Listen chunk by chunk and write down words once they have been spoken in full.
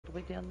the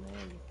way down there,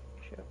 you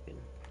joking.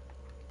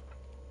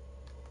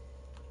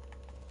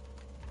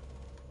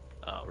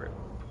 Oh, rip.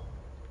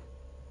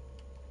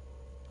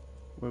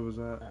 Where was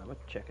that? I'm gonna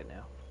check it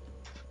now.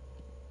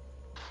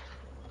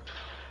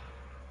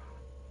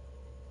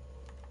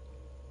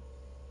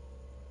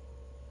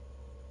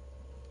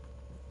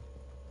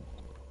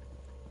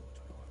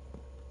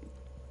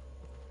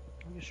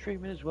 You're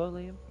streaming as well,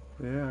 Liam?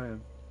 Yeah, I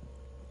am.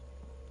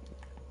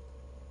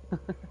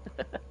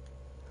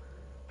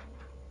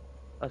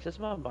 Oh, it says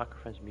my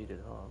microphone's muted,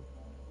 hold on.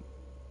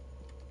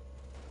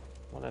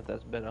 I wonder if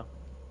that's better.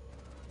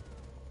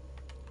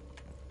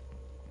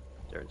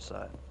 They're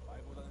inside.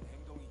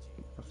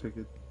 I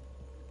figured.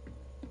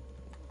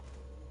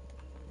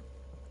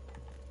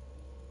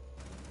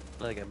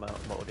 I think my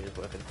audio is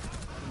working.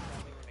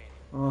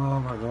 Oh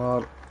my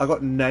god. I got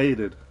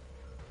naded.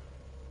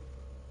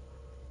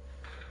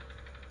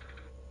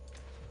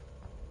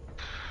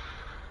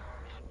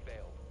 Mission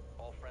failed.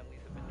 All friendlies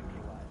have been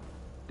neutralized.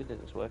 Good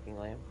that it's working,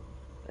 Liam.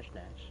 That's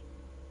nice.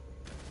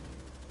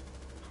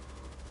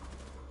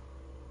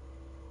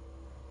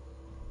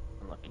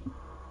 Unlucky.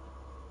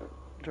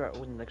 Try to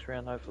win the next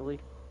round, hopefully.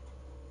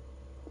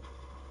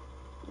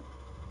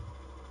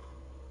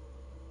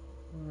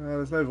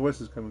 There's no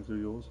voices coming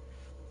through yours.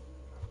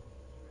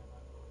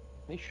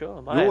 Are you sure?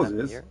 Yours I can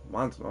is. hear it.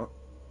 Mine's not.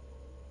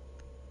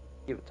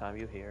 Give it time,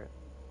 you'll hear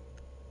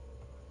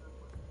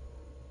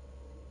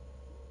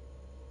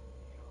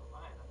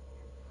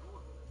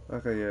it.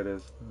 Okay, yeah, it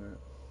is. Right.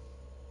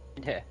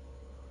 Yeah.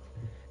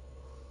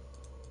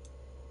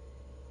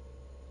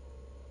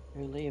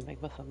 Hey, Liam,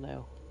 make my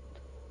thumbnail.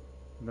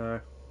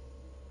 No.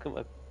 Come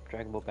up,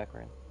 Dragon Ball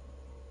background.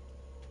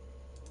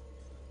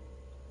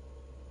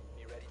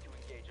 Be ready to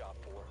engage Op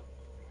 4.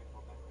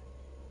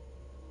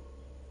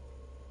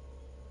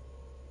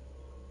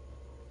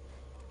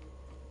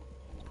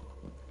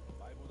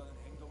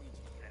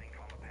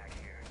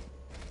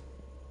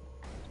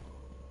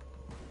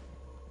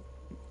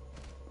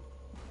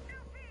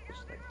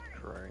 Just like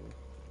drone.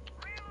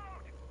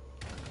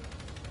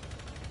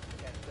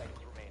 10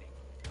 seconds remaining.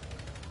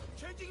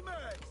 Changing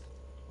mags!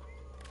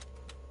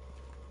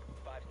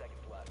 5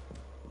 seconds left.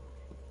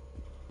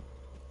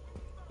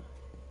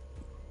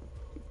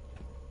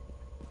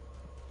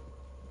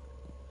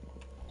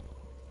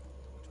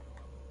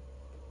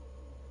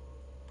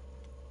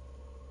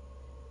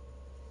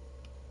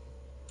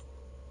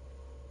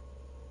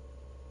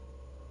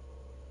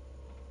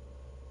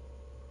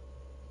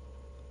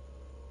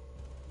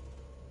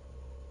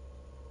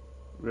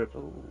 Rip.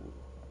 Oh,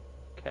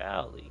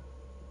 Cali.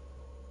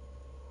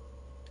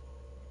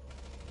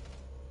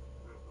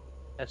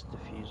 That's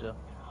diffuser.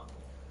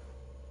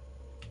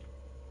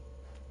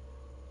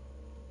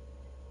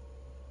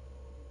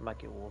 Might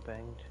get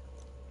warbanged.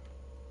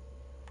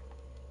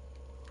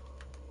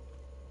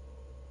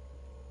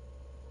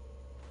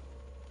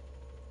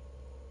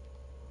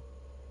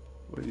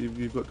 Wait,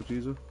 you've got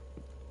diffuser?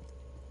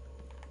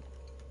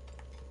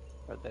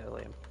 Right there,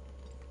 Liam.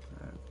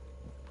 Right.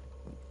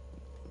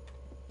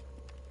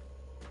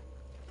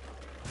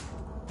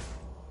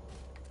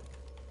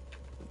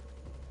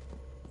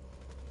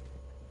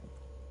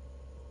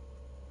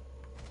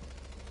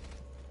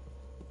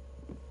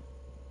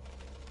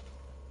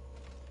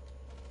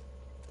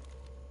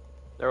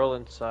 They're all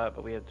inside,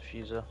 but we have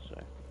diffuser, so.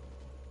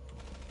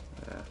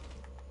 Yeah.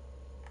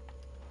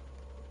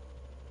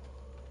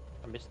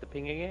 I missed the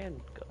ping again.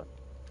 God.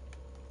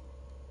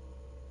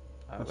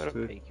 I've That's got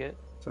to two. peek it.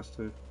 That's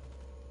two.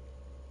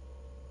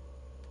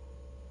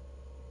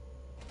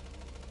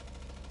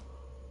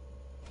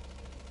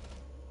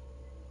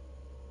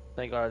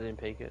 Thank God I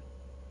didn't peek it.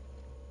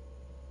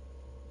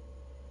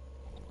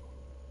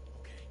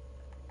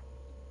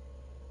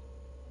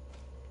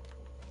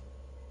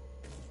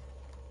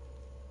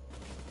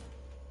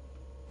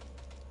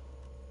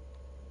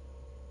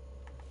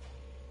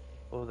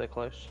 Oh, they're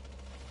close.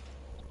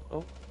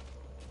 Oh,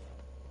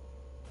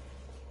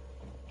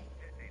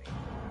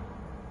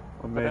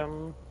 On me.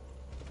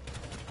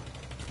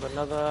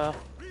 Another. Last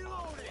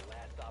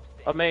stop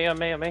standing.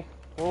 On me.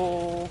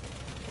 Oh.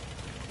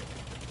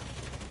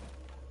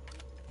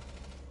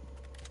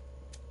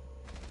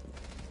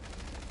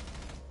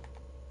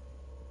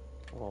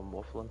 Oh, I'm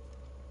waffling.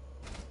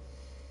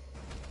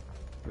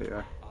 There you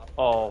go.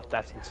 Oh,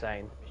 that's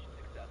insane. Mission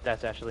successful.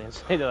 That's actually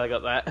insane that I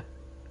got that.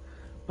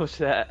 What's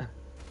that?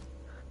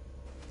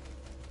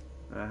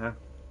 Uh-huh.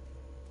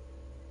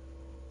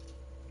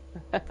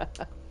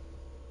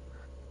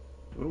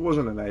 It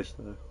wasn't an ace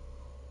though.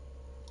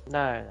 No.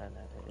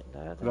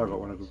 I got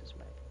one of them.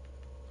 Mate.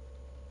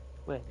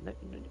 Where? No,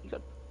 you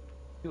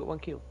got one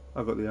kill.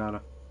 I got the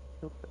Ana.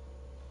 Okay.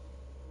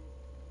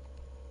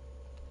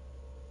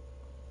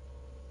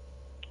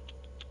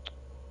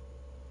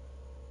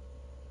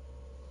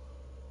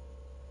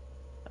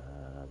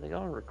 They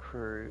go and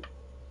recruit.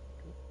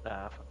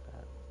 Ah, fuck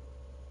that.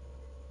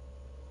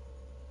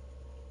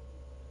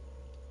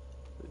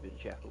 A bit of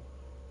jackal.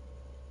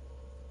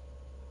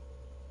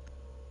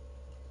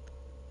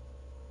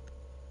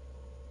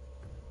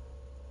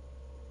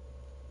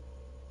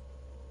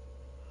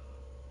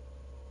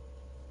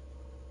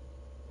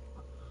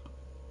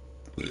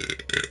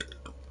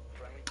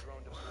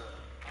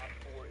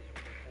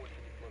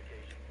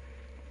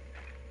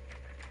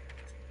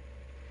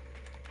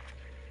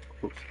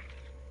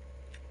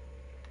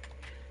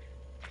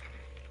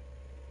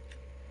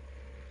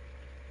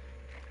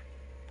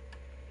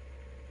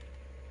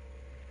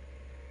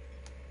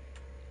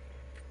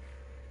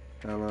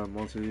 Hello,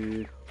 Monty.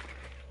 Insertion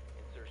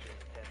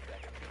in 10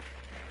 seconds.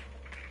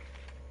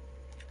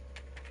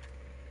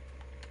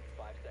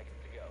 5 seconds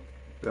to go.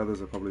 The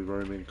others are probably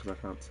roaming because I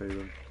can't see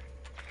them.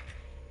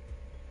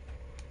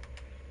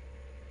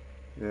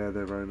 Yeah,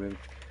 they're roaming.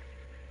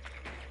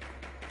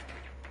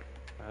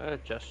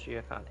 Just you,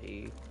 I can't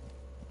hear you.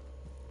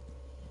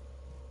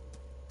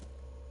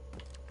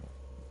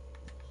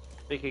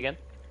 Speak again.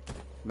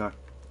 No.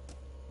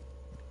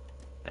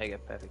 There you go,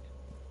 perfect.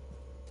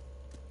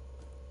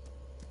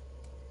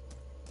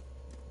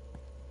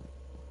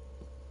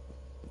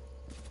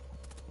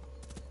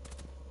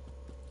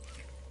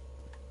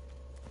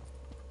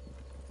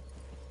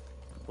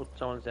 Oh,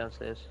 someone's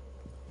downstairs.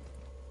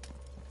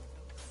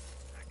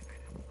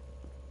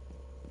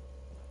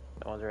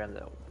 Someone's around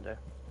that window.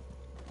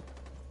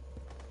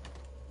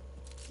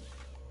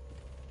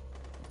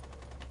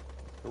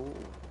 Ooh,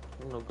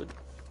 no good.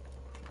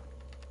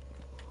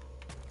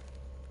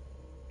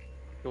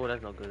 Oh,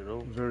 that's not good at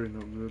all. Very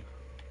not good.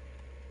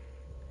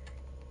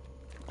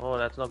 Oh,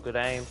 that's not good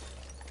aim.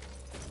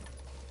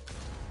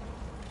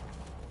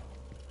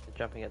 They're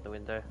jumping out the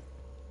window.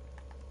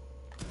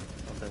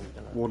 Well, then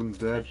we're gonna Warden's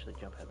dead. potentially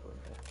jump out the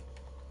window.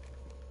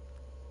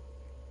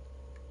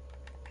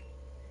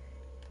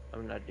 I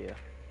have no idea.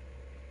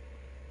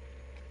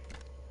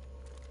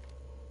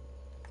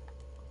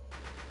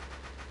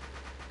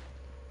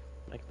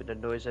 Make a bit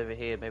of noise over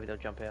here, maybe they'll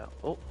jump out.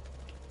 Oh!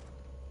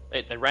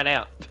 They ran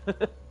out!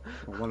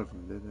 Well, one of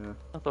them did, yeah.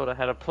 I thought I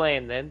had a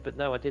plan then, but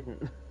no I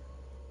didn't.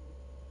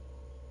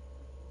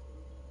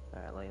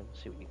 Alright Liam,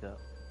 see what you got.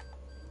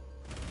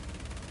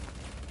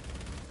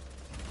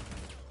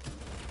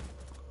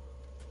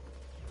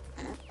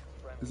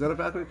 Is that a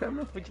Valkyrie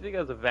camera? What do you think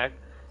that was a vac?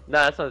 No,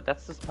 that's not,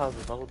 that's just part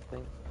of the mold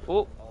thing.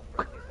 Oh! All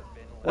friendlies have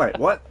been Wait,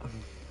 what?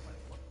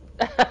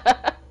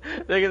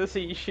 They're gonna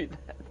see you shoot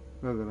that.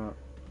 No, they're not.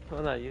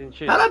 Oh no, you didn't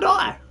shoot How'd I it.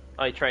 die?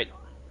 Oh, you trade.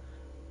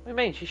 What do you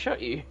mean? She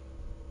shot you.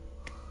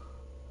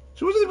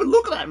 She wasn't even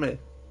looking at me.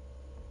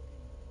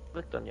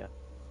 Clicked on you.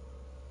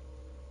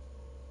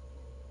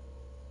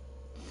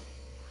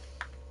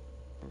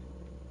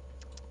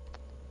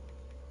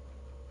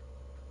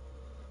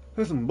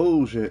 That's some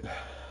bullshit.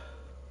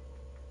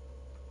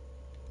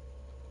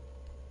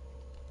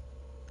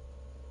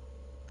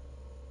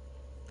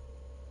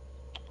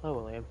 Oh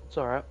well, Liam, it's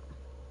alright.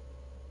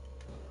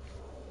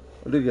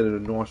 I did get a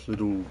nice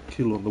little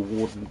kill on the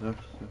warden though,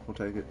 so I'll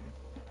take it.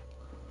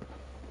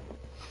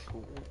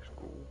 Cool, it's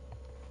cool.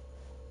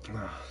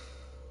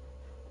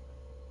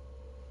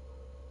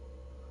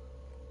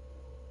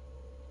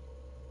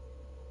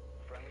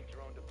 friendly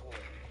drone deployed.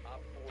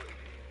 Op 4 is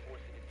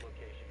reinforcing its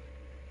location.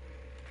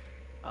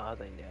 Are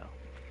they now?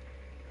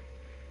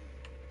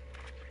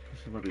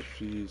 This might be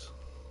cheese.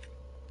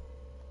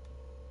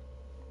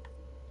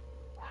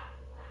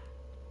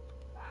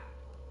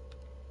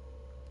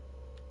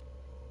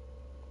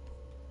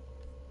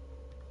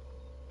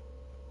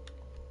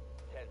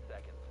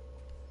 Seconds.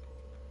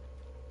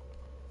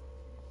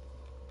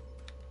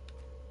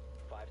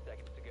 5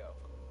 seconds to go.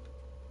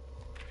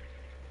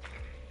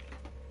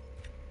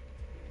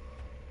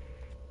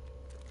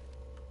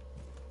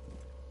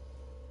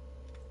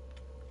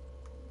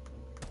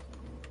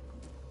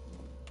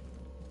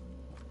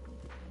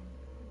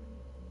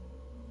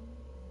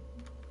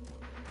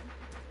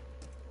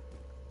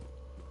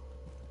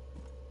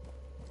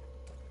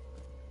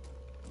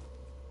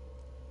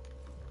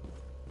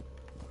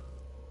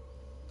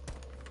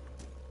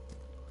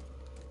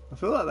 I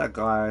feel like that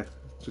guy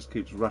just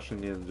keeps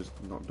rushing in, just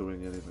not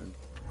doing anything.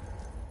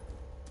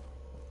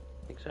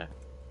 Think so?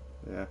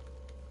 Yeah.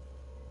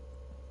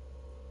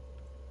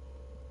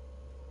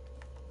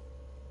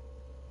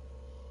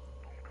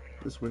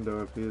 This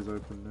window over here is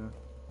open now.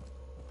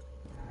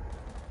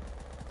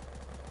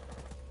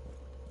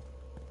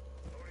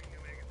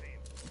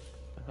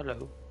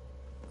 Hello.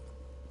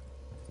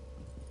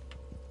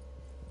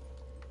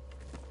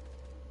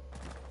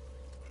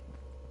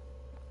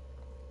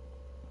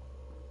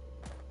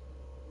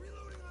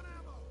 Reloading on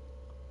ammo.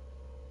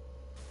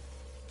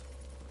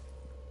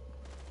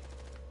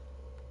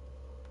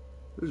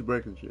 Who's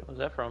breaking shit? Where's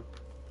that from?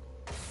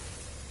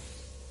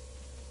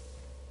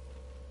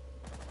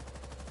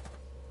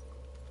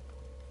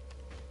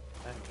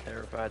 I'm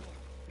terrified.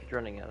 He's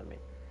running out of me.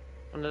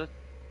 Oh no.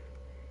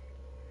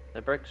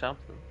 They broke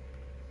something.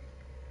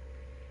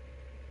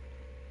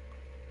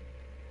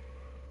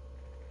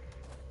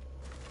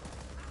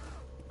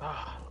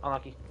 Ah,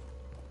 unlucky.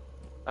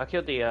 I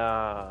killed the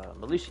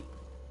Malusi.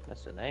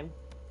 That's the name.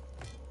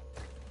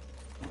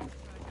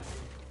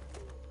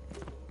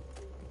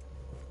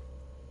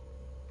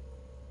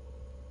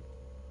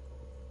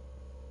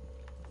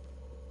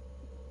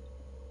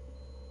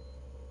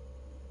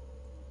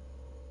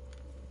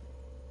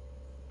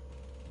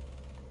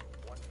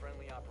 One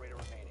friendly operator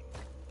remaining.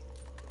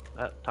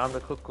 Time to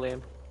cook,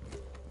 Liam.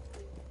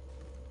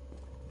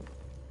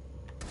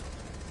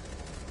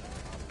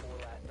 Op 4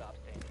 last stop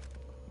standing.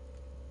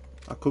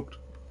 I cooked.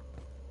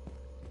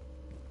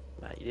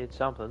 Mate, you did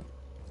something.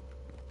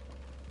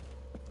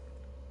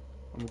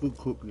 I'm a good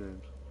cook,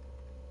 James.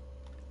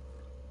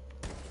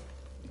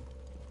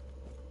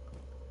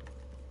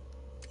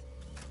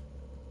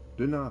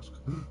 Didn't ask.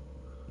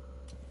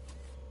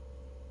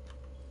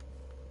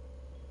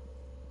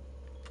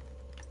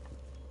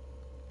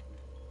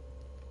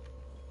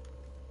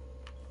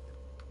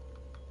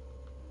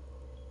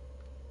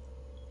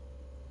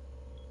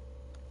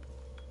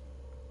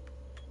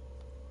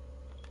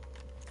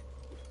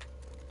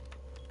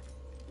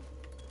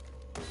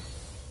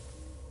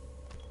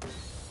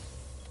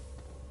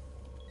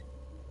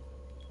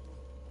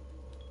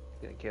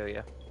 Gonna kill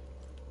you.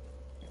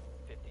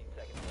 15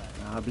 seconds left.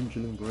 Nah, I've been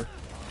chilling, bro.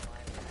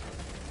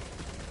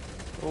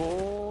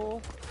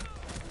 Oh.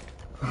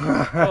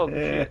 Oh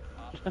Yeah. shit.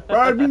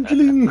 I've been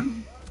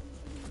chilling.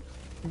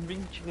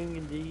 Reaching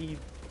indeed.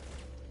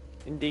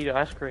 Indeed,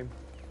 ice cream.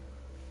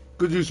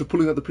 Good use of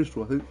pulling out the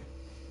pistol, I think.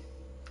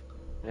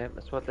 Yeah,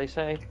 that's what they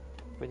say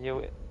when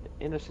you're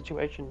in a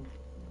situation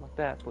like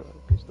that. Pull out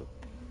a pistol.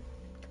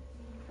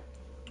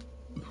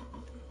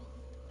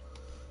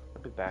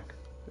 I'll be back.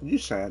 And you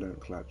say I don't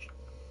clutch.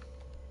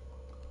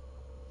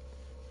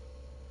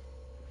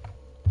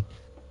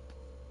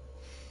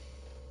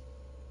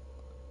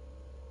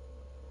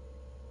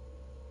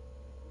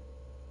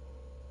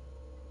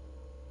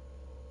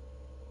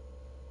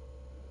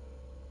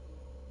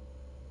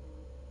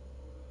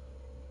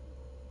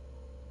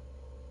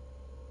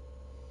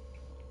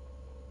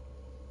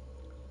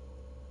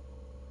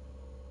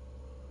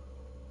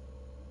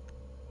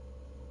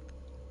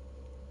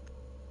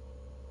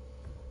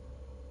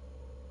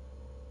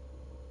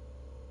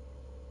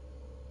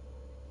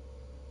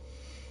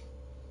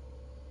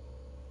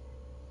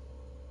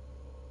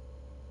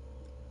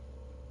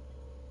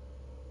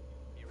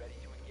 Be ready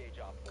to engage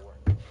Op 4.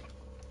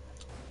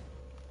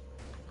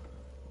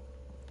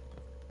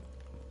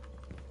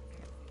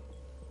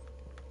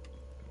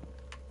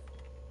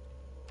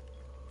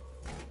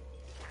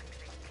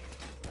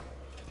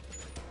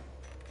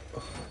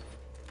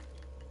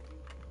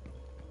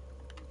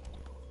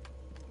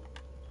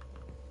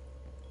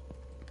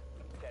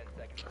 Ten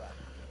seconds left.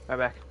 Right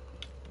back.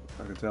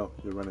 I can tell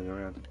you're running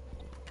around.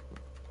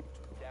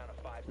 Down to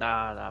 5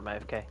 Nah, I'm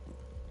AFK.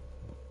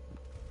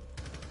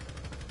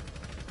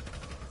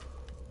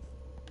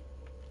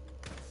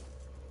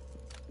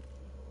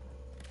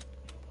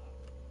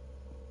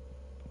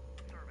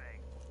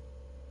 Surveying.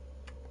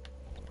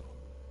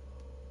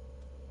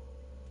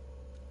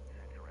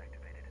 Sensor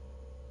activated.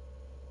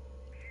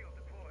 Shield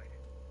deployed.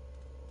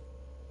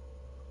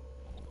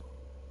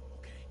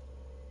 Okay.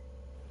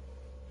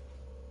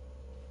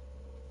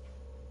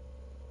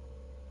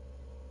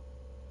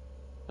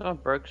 Oh, I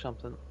broke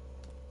something.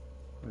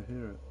 I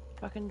hear it.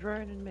 Fucking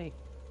droning me.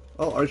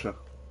 Oh, OSHA.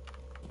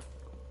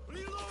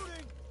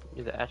 Reloading.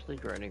 You're actually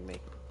droning me.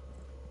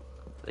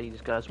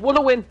 These guys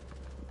wanna win!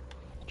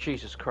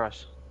 Jesus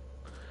Christ.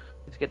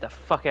 Let's get the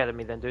fuck out of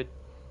me then, dude.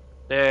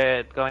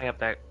 They're going up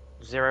that...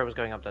 Zero was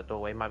going up that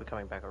doorway. Might be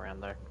coming back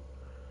around though.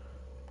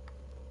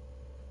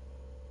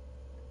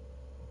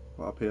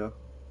 What, up here?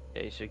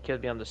 Yeah, so he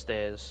killed me on the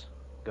stairs.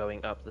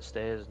 Going up the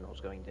stairs and I was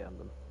going down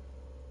them.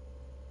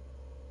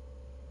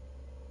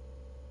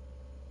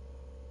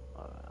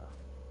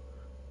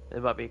 There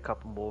might be a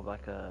couple more,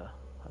 like I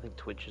think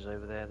Twitch is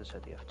over there. There's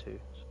only F2.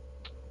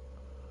 So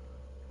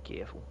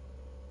careful.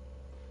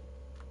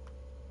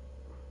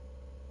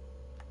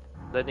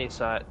 They need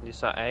site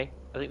A. I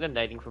think they're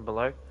nading from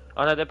below.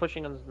 Oh no, they're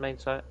pushing on the main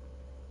site.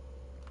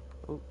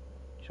 Oh,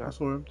 I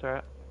saw him. it's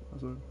alright. I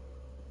saw him.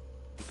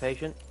 Be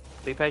patient.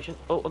 Be patient.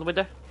 Oh, on the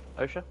window.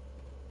 OSHA.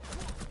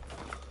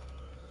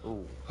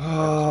 Ooh.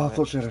 Oh, I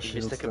thought she had a You shield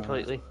missed it star.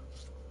 completely.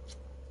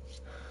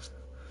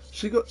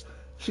 She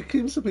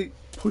seems to be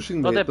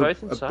pushing me Oh, they're at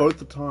both inside. both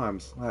the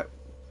times. Like,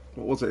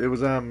 what was it? It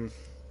was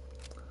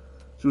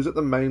she was at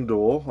the main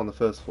door on the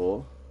first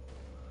floor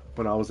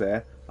when I was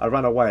there. I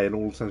ran away and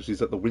all of a sudden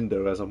she's at the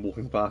window as I'm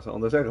walking past it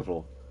on the second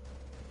floor.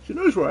 She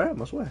knows where I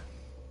am, I swear.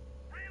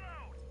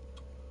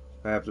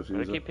 I have to I'm gonna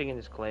fuse her. keep pinging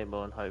this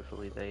claymore and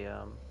hopefully they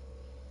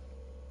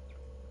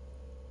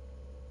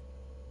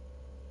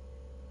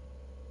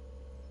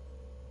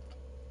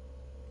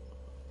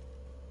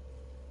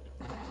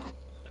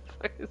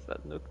What is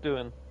that Nook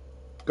doing?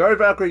 Go,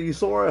 Valkyrie, you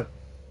saw her.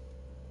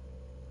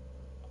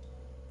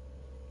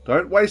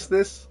 Don't waste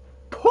this.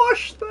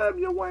 Push them,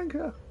 you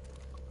wanker.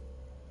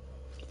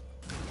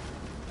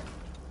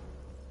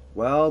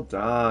 Well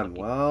done,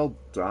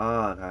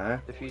 eh?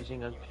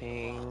 Diffusing on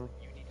ping.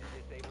 You need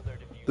to disable their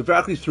diffuser. The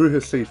Valkyrie threw her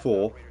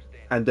C4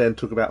 and then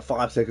took about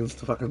 5 seconds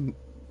to fucking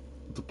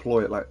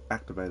deploy it, like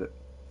activate it.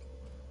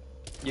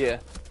 Yeah.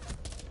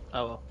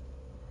 Oh well.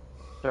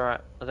 It's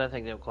alright. I don't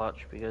think they'll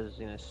clutch because,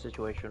 you know,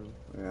 situation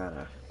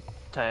Yeah.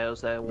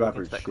 tails there, walk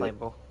Valkyrie's into that shit.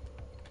 claymore.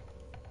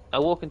 I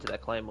walk into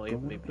that claymore, Go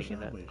you'll be on, pinging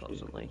Bashar, it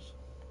constantly. please.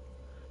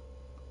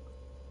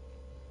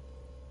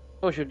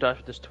 Oh, I should die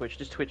for this Twitch.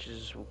 This Twitch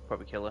will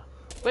probably kill her.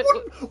 Wait,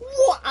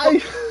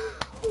 What?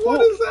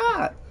 What is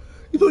that?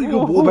 You thought you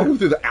could wall back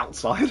through the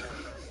outside?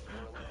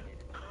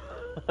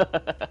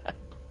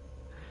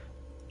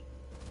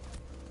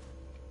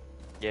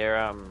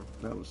 yeah,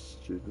 That was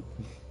stupid.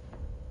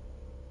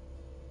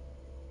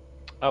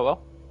 oh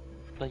well.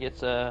 I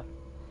guess,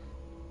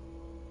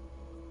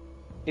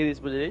 It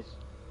is what it is.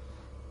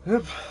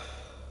 Yep.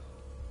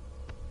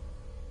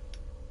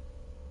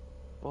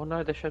 Oh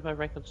no, they showed my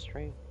rank on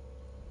stream.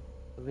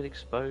 I've been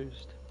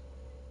exposed.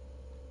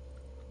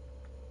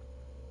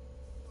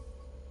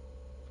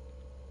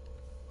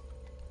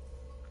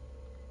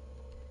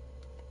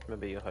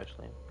 Remember your host,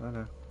 Liam. I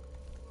know.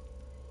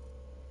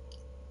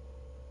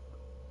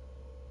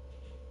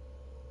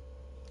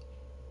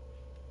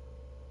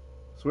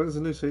 So when is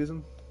the new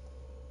season?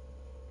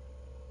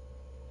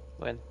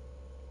 When?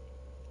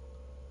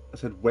 I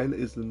said, when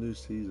is the new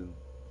season?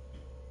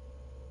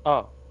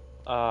 Oh.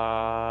 It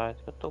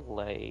got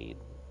delayed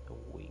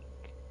a week.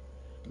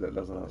 That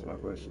doesn't answer my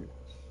question.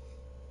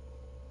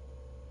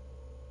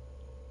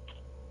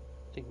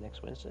 I think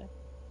next Wednesday.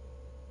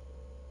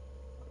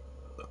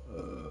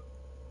 Uh,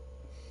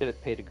 Said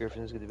that Peter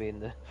Griffin's going to be in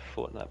the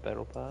Fortnite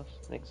Battle Pass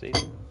next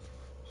season.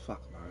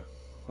 fuck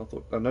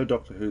no. I know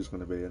Doctor Who's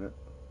going to be in it.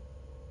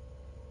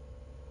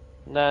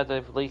 No,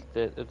 they've leaked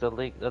it.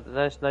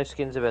 There's no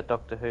skins about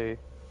Doctor Who.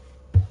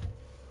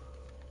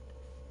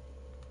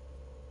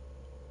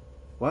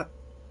 What?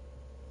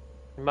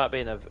 He might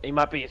be in a. He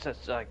might be.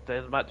 It's like they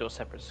might do a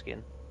separate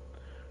skin.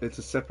 It's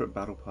a separate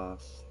Battle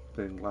Pass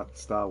thing, like the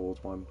Star Wars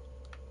one.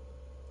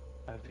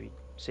 Have you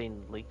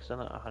seen leaks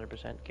on it?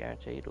 100%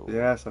 guaranteed, or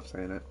Yes, I've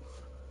seen it.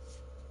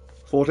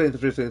 14th and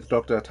 15th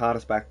Doctor, a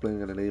TARDIS back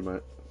bling and an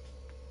emote.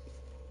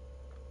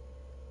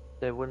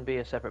 there wouldn't be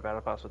a separate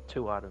battle pass with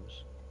 2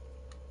 items.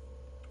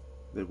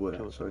 They would,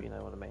 Two, actually. you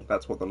know what I mean?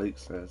 That's what the leak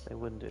says. They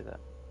wouldn't do that.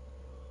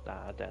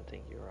 Nah, I don't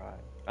think you're right.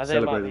 I think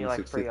it might Celebrating be the like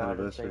 60th 3 items.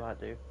 anniversary. They might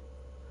do.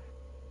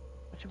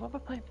 Actually, why am I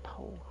playing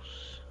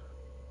Pulse?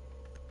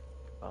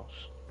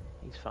 Pulse.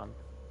 He's fun.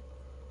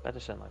 That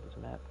just sound like this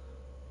map.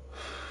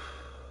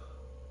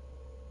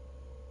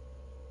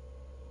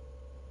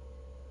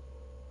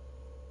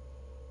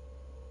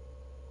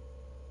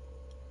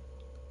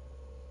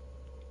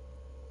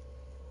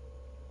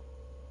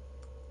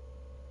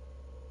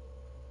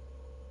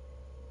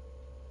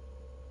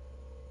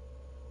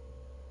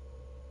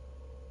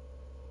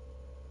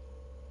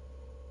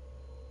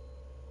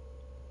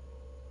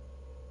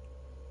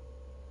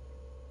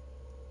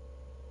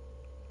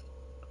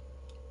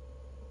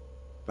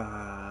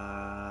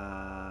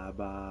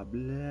 Baba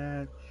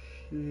black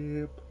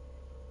ship.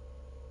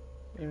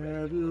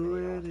 Have you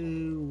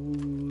any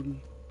wool?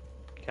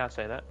 Can't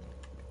say that.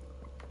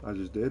 I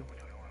just did.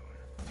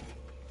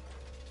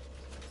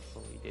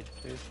 Oh, you did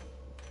too.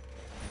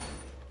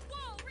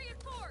 Wall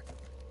reinforced.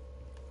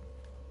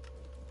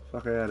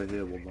 Fuck out of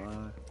here,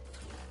 woman.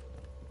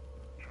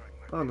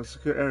 Oh, in a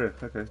secure area.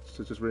 Okay,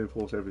 so just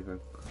reinforce everything.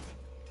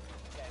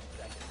 10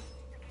 seconds.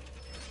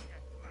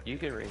 You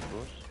can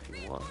reinforce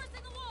if you want.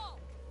 Reinforcing the wall.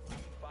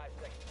 5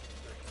 seconds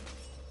to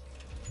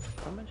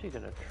insertion. I'm actually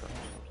gonna try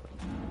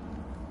something.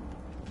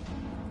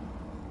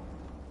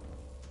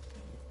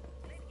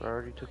 I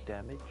already took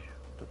damage.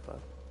 What the fuck?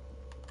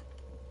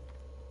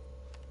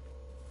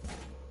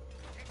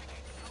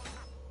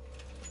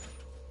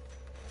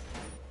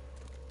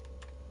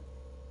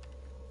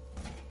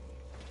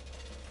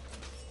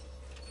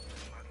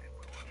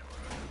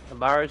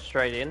 Amara's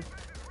straight in.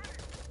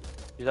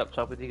 She's up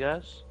top with you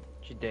guys.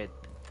 She's dead.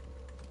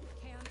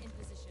 Cam in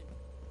position.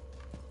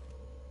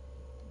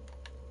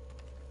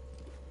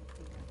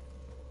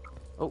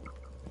 Oh.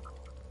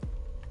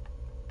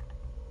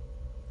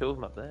 Two of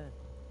them up there.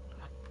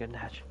 Good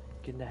natch.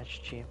 Good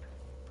natch, champ.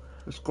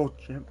 Let's go,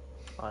 champ.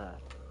 I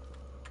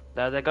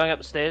know. They're going up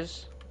the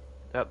stairs.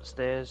 They're up the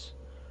stairs.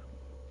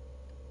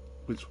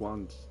 Which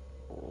ones?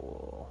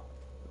 Oh.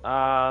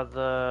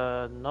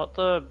 Not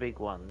the big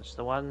ones.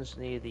 The ones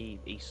near the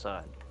east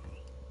side.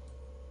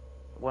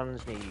 The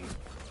ones near you.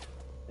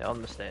 They're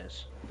on the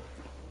stairs.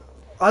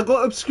 I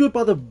got obscured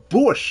by the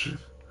bush.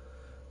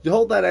 You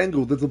hold that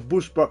angle, there's a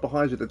bush right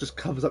behind you that just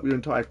covers up your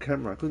entire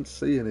camera. I couldn't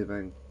see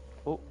anything.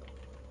 Oh.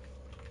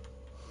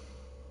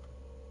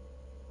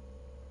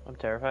 I'm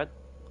terrified.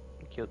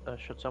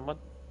 Shot someone.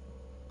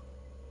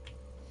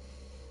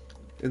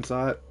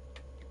 Inside.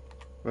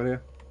 Right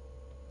here.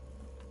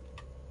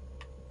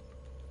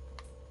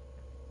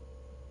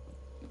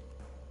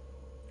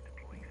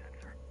 Deploying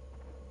sensor.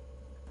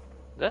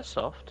 That's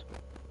soft.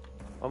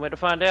 Want me to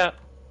find out?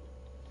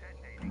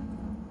 Detonating.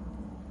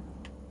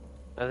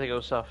 I think it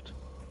was soft.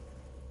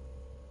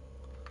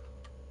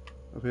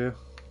 Up here.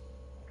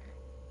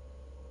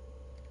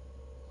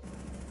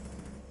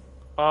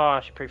 Oh,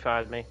 she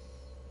pre-fired me.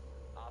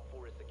 Op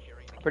 4 is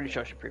securing the Pretty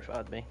sure she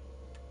pre-fired me.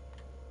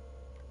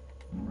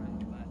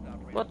 friendly last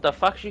operator. What the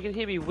fuck? She could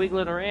hear me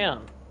wiggling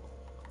around.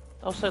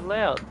 I was so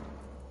loud.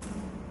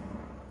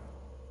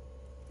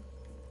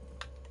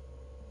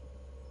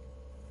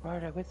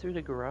 Right, I went through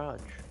the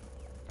garage.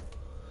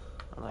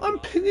 I'm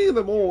pinging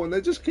them all and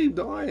they just keep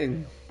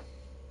dying.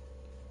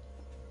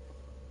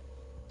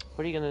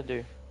 What are you gonna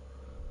do?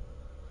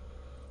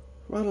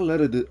 Write a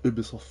letter to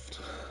Ubisoft.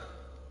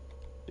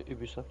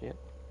 Ubisoft, yeah.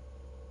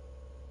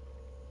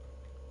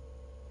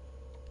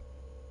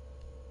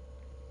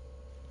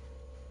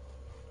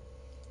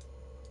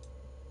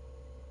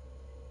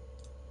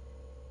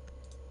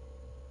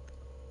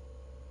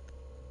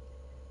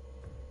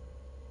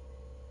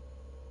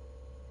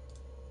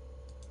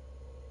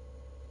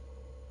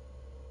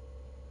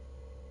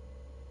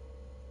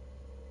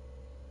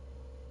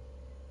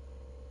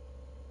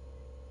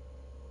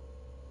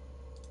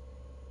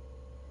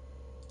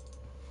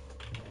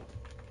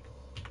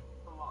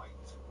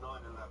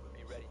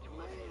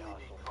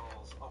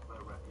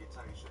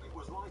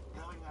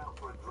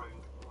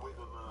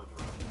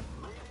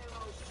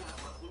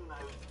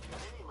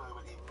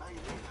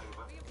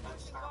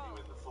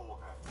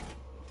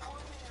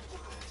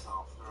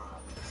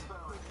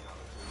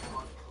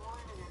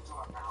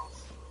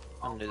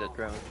 I knew that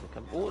drone was gonna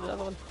come. Oh, the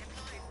other one.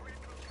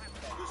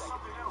 There's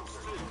something else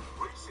too.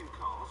 Racing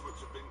cars which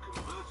have been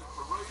converted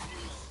for road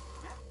use.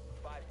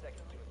 5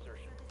 seconds to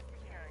insertion.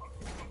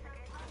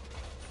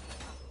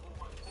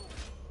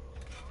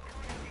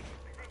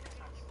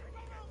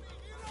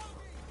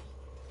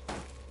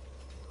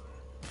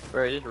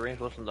 Bro, it is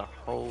reinforcing the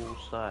whole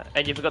side.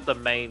 And you forgot the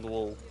main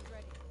wall.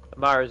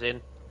 Amara's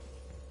in.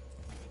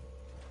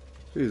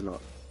 She's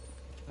not.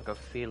 I can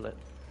feel it.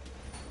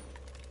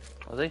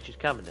 I think she's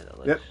coming in at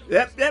least.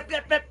 Yep.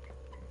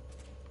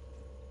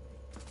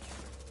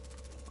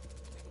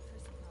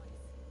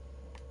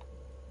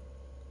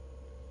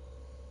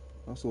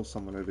 I saw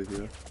someone over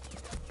here.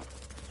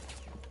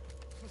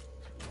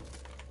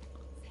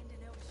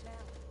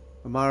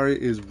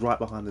 Amari is right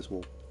behind this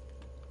wall.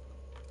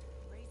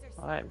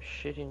 I am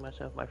shitting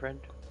myself, my friend.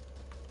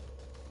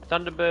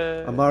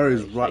 Thunderbird. Amari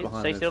is right stay,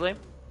 behind Stay us. still, Liam.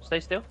 Stay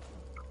still.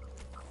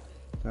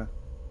 Yeah.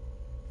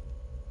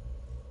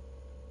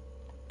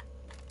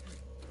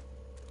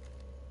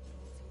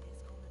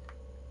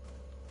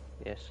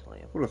 Yes,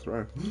 Liam. What a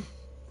throw.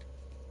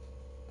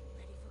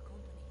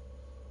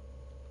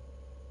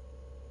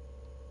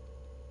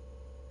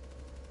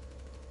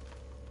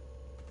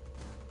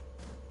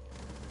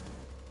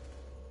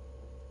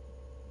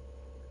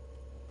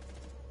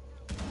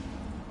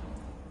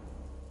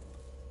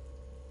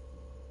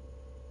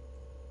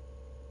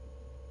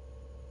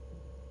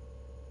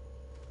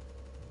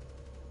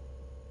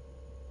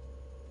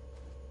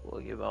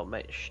 We'll give our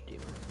mate a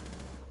stim.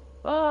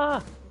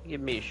 Ah!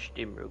 Give me a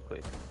stim real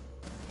quick.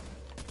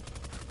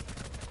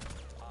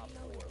 Op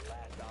 4,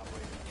 last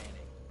operator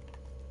standing.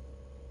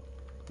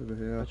 Over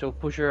here. Let's all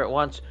push her at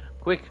once.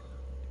 Quick!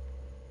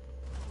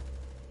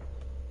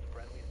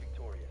 Friendly's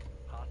victorious.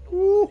 Hostile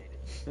Woo.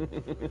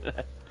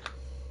 eliminated.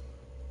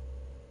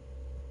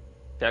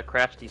 See how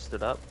crouched he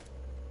stood up?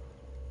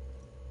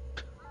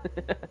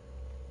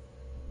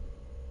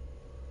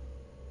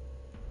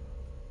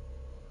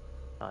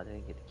 Oh, I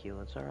didn't get the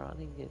kill, it's alright, I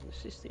didn't get an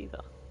assist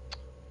either.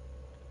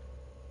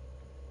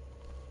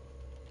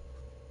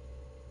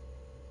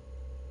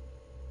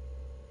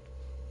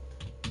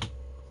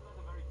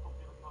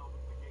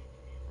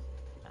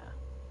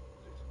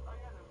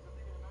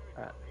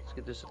 Alright,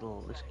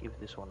 let's give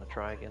this one a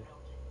try again.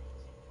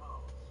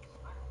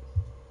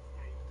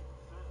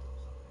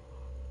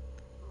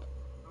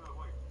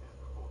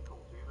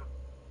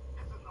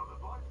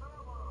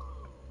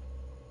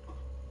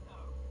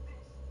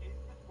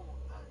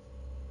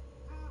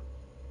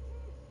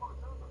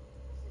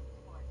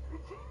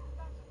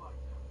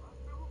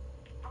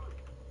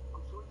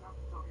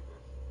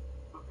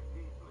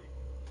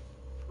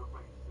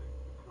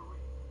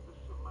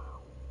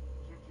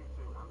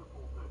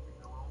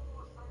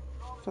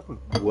 Fucking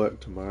work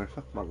tomorrow.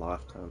 Fuck my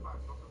life, man.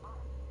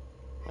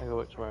 I go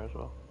work tomorrow as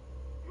well.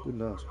 Good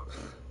night.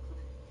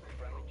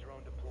 Friendly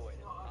drone deployed.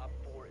 Op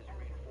 4 is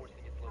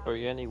reinforcing its Or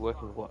location. you're only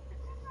working, what,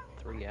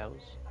 3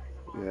 hours?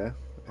 Yeah,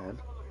 and?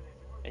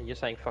 And you're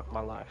saying fuck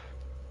my life.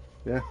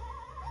 Yeah.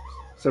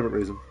 Separate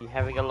reason. You're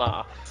having a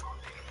laugh.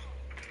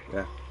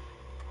 Yeah.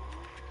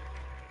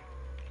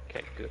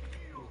 Okay, good.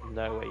 There's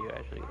no way you're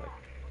actually, like,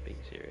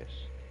 being serious.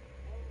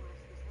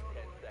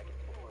 10 seconds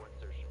before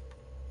insertion.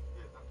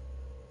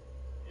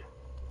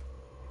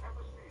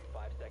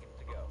 5 seconds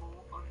to go.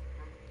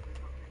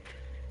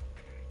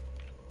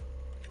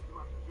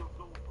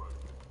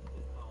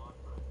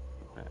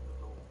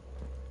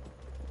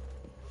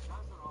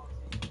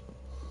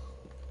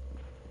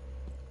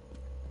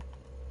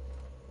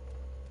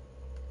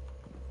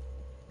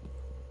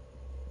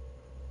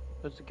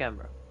 Where's the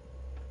camera?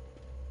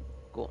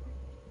 Go on.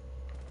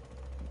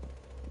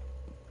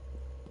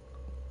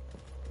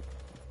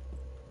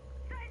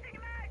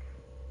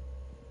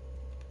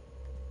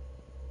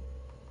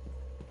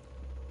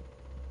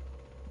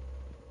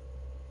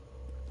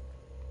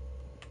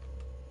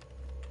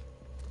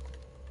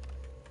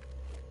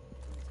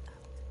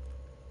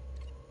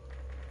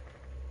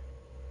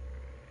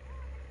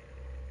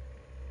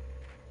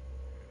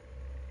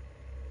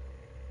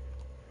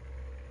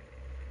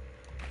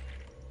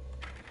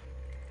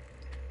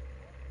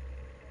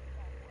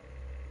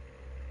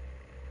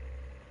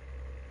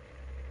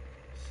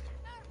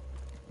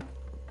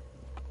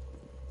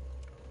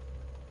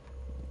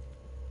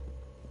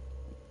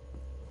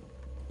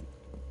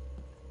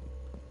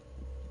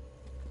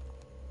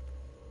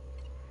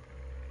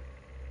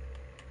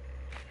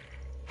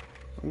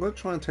 I'm gonna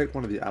try and take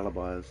one of the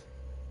alibis.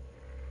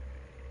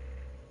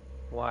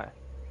 Why?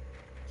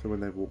 So when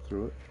they walk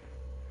through it.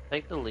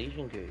 Take the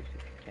Legion goose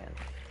if you can.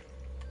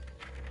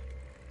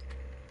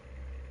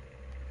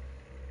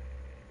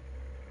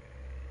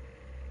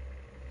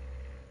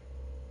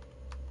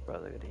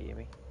 Bro, they're gonna hear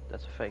me.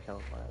 That's a fake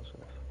alibi. I was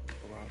gonna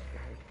blast the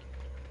head.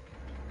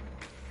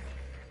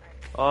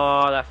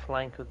 Oh, that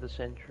flank of the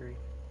sentry.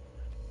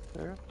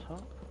 They're up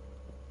top.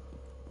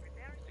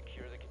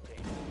 Secure the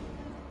container.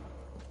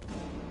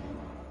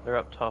 They're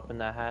up top in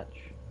that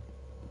hatch.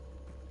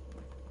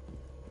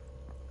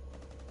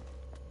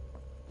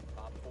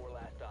 Op 4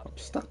 last op I'm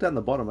standing. stuck down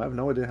the bottom. I have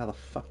no idea how the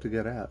fuck to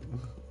get out.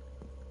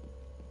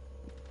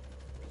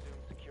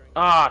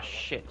 Ah,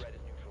 shit. Threat is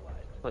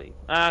neutralized. Please.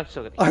 Ah, I'm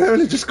still gonna I use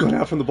only this. just got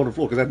out from the bottom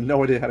floor because I had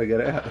no idea how to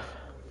get out.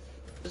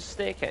 There's a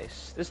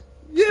staircase. There's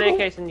Yeah,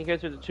 staircase and you go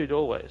through the two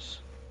doorways.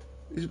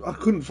 I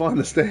couldn't find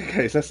the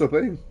staircase. That's the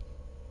thing.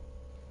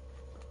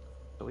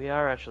 So we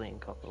are actually in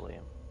Copper,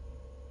 Liam.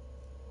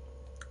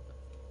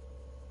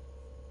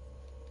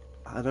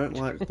 I don't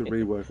like the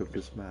rework of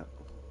this map.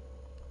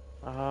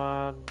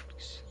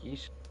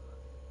 Excuse.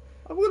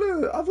 I've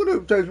got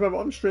to change remember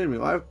on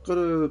streaming. I've got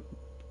a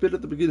bit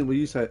at the beginning where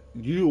you say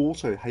you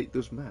also hate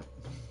this map.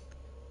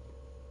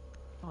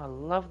 Oh, I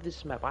love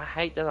this map. I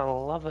hate that I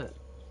love it.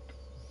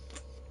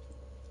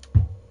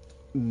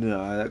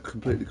 No, that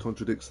completely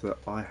contradicts the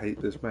I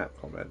hate this map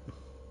comment.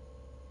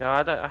 No,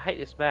 I don't. I hate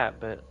this map,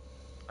 but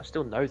I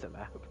still know the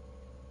map.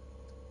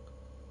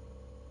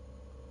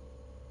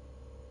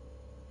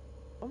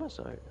 Am I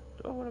Zoe?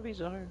 Do I want to be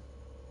Zoe?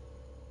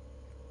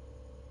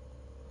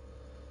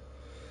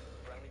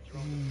 Friendly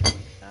drone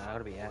deployed. Nah, I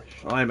gotta be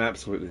Ash. I'm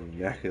absolutely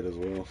knackered as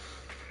well.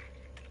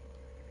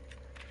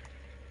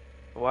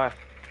 Why?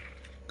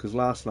 Because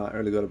last night I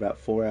only got about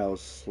 4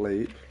 hours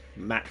sleep,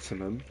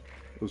 maximum.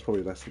 It was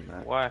probably less than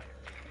that. Why?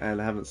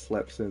 And I haven't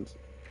slept since.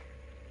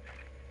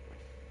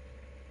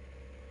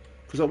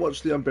 Because I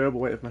watched The Unbearable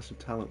Weight of Massive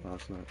Talent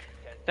last night.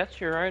 That's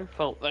your own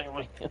fault, though.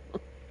 Liam.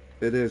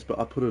 It is, but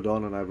I put it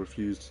on and I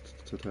refused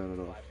to turn it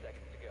off. 5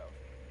 seconds to go.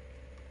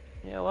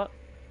 You know what?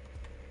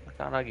 I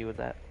can't argue with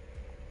that.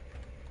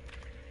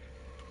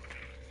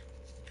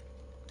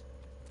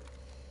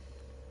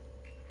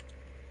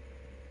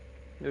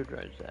 Who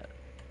drives that?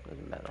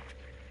 Doesn't matter.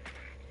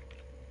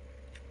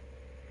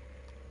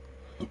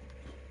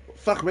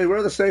 Fuck me, where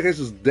are the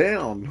staircases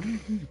down?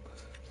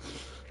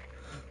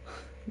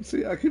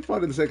 See, I keep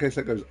finding the staircase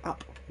that goes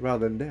up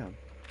rather than down.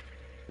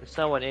 There's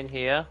someone in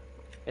here,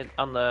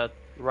 on the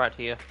right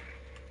here.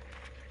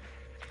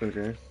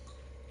 Okay.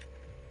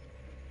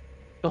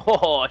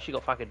 Oh, she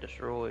got fucking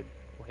destroyed.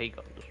 Well, he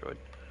got destroyed.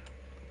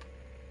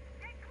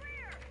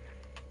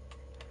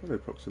 Hello,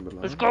 Proxima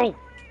Line. Let's go!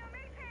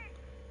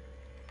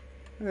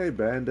 Hey,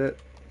 Bandit.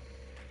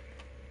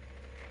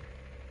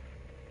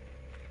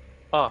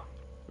 Oh,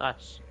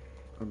 nice.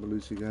 I'm a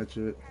Lucy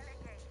Gadget.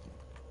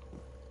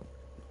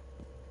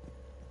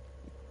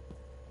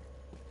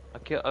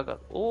 I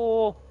got.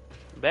 Oh,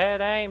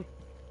 bad aim.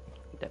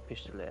 Get that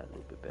pistol out a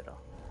little bit better.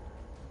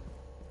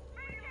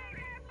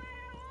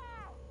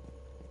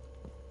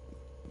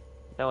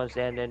 That one's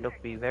down there.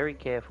 Look, be very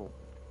careful.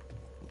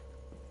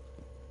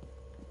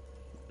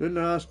 Didn't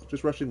ask,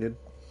 just rushing in.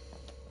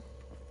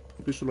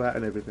 Pistol out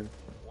and everything.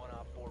 1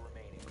 op 4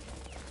 remaining.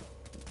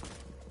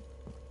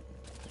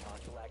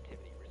 Hostile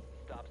activity.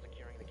 Stop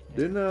securing the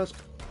container. Didn't ask.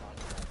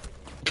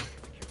 Hostile activity.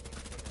 Secure the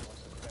container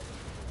once the threat is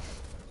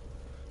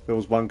neutralized. There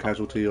was one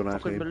casualty on our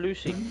Fucking team.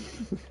 Malusi.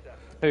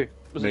 Who?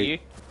 Was Me. it you?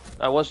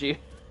 That was you.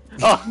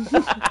 Oh!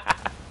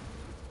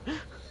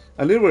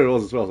 I knew where it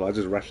was as well, so I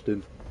just rushed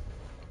in.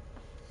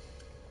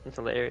 That's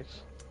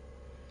hilarious.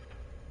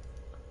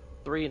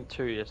 3 and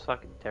 2, that's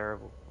fucking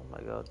terrible. Oh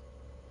my god.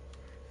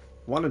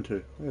 1 and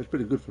 2. Yeah, it's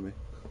pretty good for me.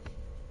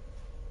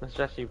 That's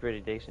actually pretty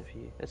decent for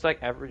you. It's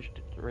like average,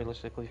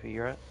 realistically, for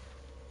you, right?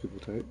 People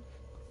take.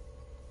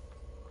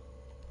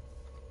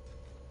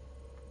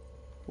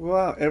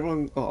 Wow,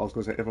 everyone. Oh, I was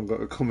going to say everyone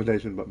got a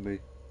commendation but me.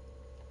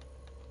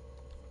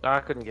 No,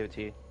 I couldn't give it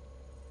to you.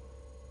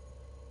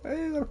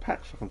 Hey, I got a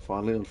pack fucking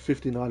finally on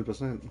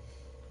 59%.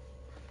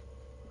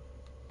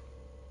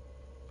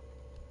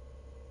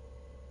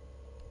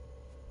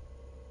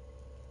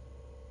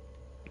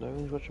 No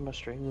one's watching my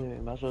stream anyway.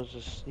 Might as well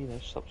just,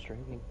 stop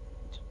streaming.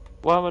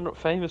 Why am I not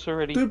famous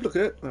already?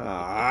 Duplicate.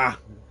 Ah.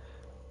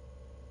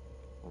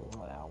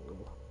 Wow.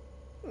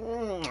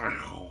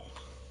 Wow.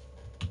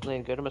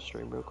 Liam, go to my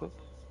stream real quick.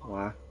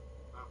 Why?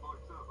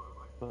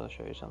 I want to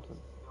show you something.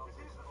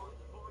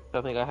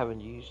 Something I haven't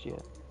used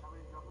yet.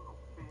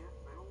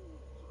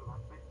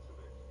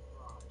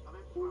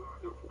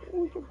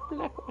 Oh, the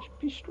black ash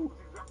pistol.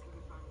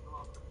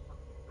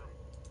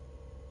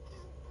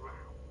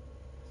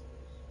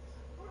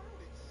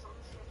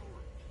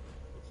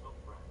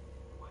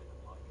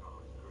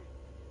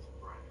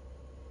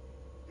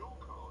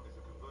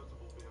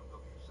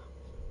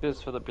 This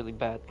is for the really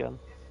bad gun.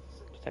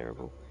 It's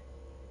terrible.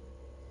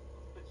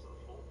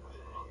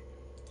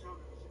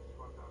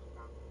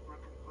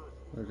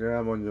 Okay,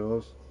 I'm on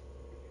yours.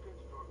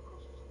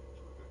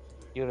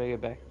 You gotta go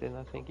back then.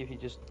 I think if you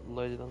just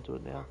load it onto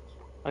it now.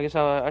 I guess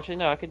I actually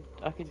no. I could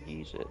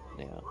use it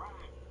now.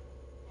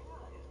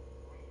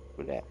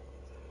 With that.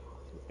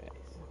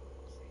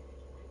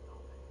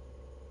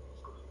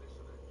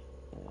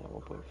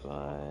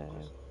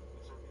 1.5.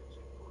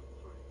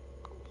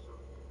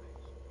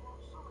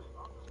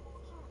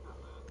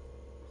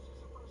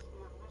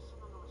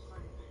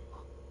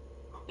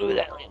 Look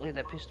at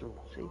that pistol.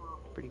 See,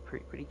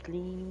 pretty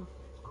clean.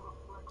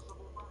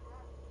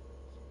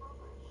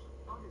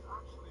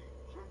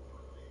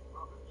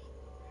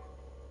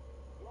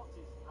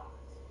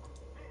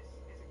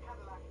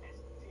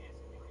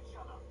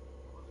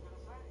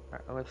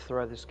 Alright, I'm gonna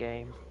throw this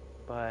game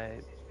by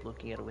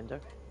looking at a window.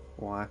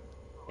 Why?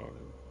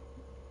 And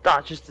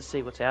Ah, just to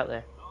see what's out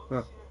there.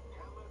 Huh.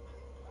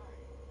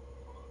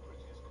 One of the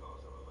prettiest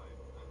cars ever made,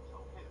 and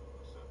tell him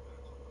I said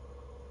that.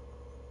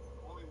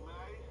 Morning,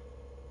 May.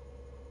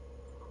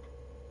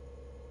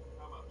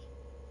 How much?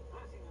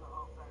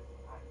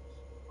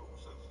 £13,500.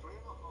 Also,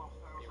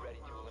 Be ready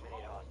to £3,500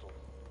 eliminate off.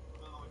 hostiles.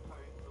 Then I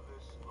paid for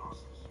this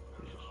glasses.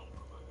 Carry on,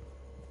 promoted.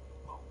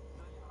 Well,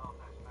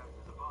 £13,500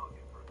 is a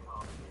bargain for a car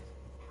that is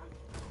coach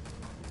built and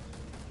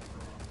extremely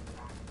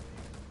rare and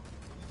big. But it isn't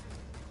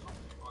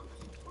exotic like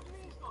this. What do you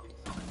mean it's not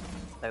exotic?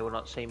 They will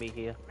not see me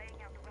here. Laying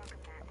out the welcome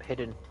mat. I'm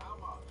hidden. How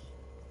much?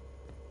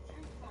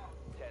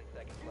 10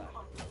 seconds left.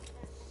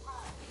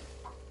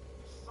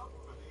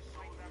 Somebody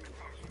sold you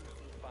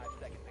a 5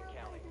 seconds and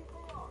counting.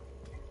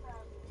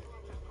 Did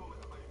you just call it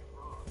a baby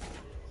Ferrari?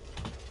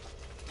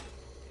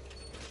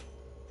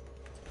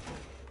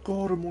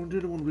 God, I'm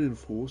wondering on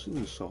reinforcing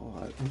the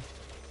side.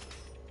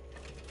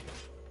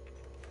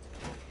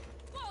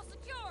 Wall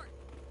secured.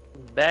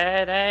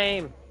 Bad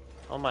aim.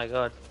 Oh my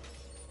god.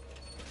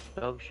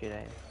 Dog shit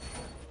aim.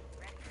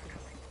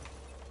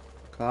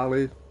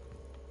 Carly.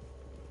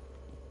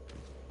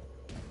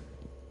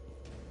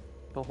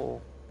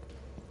 Oh.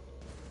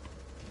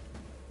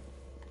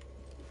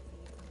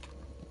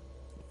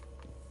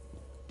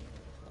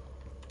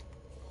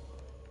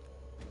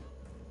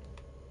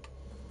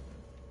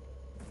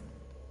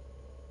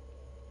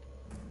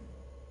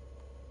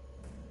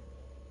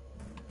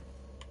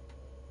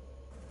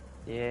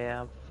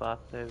 Yeah, I'm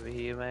fucked over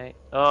here, mate.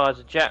 Oh, it's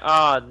a jack.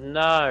 Oh,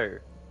 no.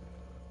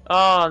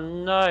 Oh,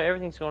 no.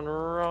 Everything's gone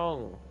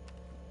wrong.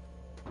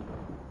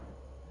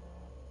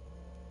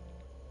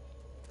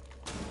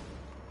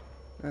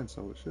 And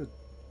so it should.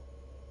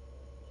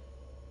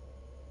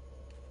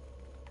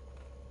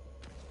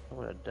 I'm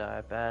gonna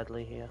die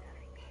badly here.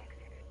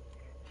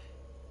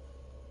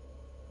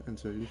 And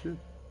so you should.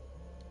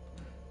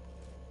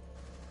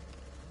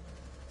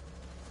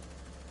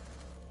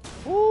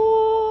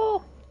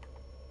 Woo!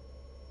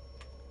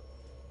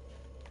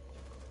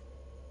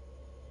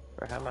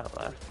 For how am I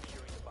left?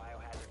 Securing the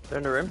biohazard They're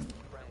in the room.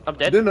 I'm I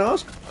dead. didn't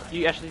ask.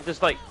 You actually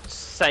just like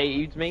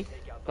saved me.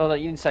 Oh no,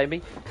 you didn't save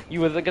me.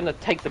 You were gonna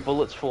take the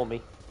bullets for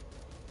me.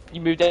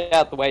 You moved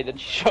out the way, then you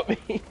shot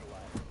me.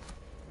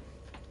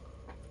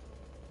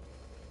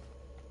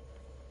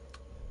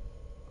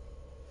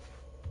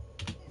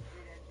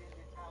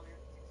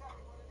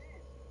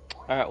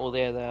 Alright, well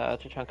there, the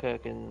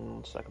Tachanka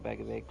can suck a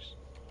bag of eggs.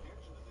 The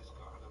engine of this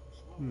car had a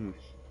small Hmm. issue.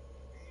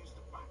 It used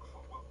to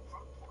backfire, well,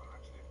 front fire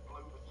actually,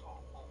 blow the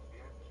top off the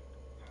engine.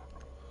 Yeah.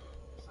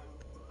 So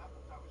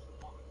that was the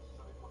bonnet.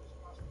 So they put this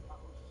plastic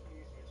panel which is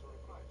easier to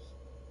replace.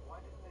 Why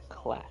didn't they stop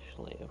Clash,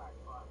 Liam.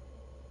 backfire?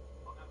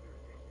 Well, that'd be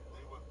ridiculous.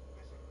 They were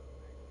busy.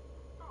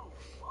 No,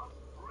 what?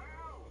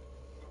 Brown!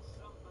 It's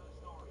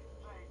sunburst orange.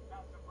 Jake,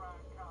 that's a brown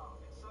car.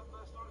 It's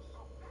sunburst orange. It's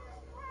not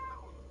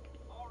brown!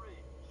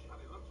 Orange! And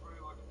it looks very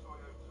like a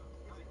Toyota.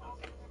 Has it got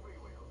delivery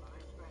wheels? Are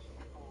they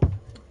specially for delivery?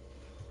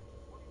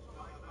 What are you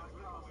talking about?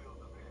 Those little wheels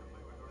that they can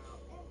move it around.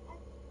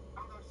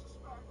 And I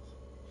suspect...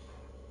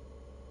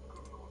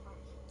 Good no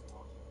offense.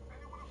 What?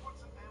 Anyone who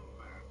puts an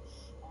M-Vans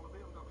on a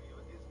BMW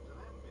that isn't an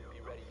M-BMW...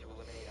 Be ready to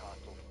eliminate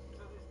hostiles.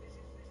 So this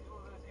is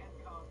one of those M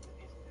cars that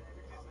isn't in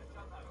every car. They've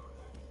done that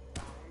already.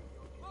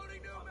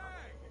 Loading new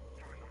mag!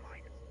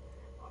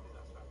 I think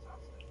that's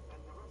fantastic. And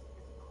the rest of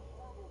it's a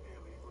horrible gear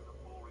lever with a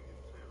boring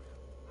interior.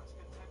 That's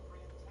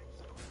contemporary and takes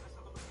it. Let's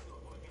have a look at your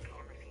one. You've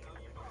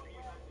got a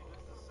new engine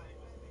that's the same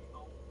as the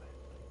old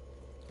Bentley.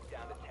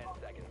 Down to 10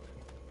 seconds.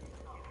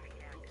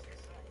 Looks the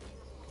same.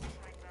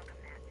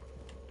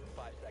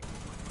 5 seconds.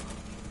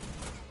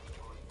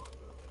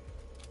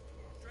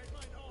 There is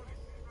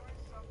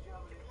some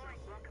German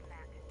insurance.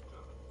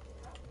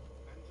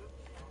 Engine?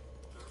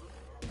 German?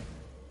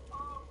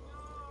 Oh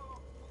no!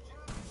 The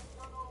Germans have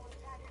done all the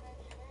tech and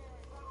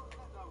engineering.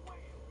 No way,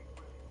 it'll be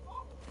brilliant.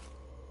 What?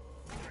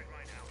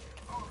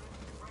 Oh,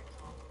 the brakes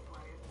aren't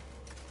playing.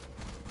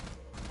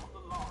 On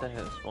the line. They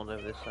have spawned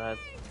over this side.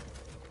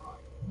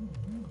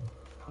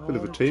 Bit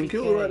of a team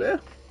kill right there.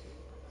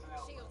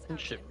 Shields And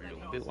shit, active.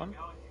 little bit one.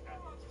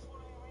 I just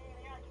want to be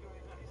really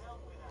accurate. Let us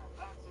help with that.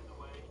 That's in the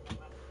way.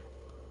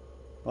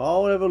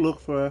 I'll have a look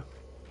for her.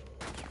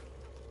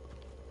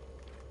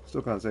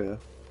 Still can't see her.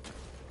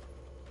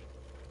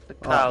 The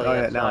Oh, Carly oh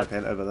yeah, now I outside.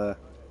 can over there.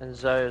 And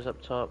Zoe's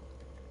up top.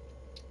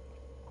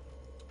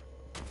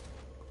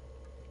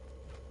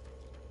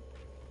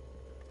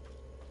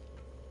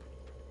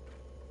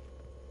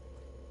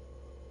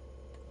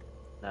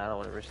 Nah, I don't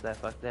want to risk that.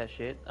 Fuck that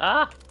shit.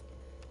 Ah!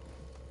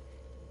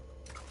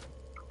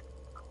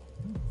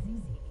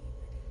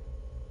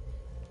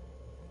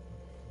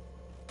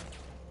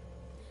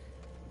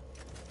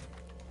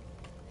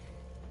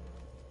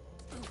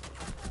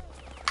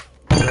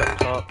 They're up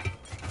top.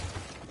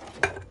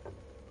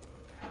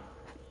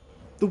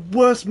 The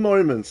worst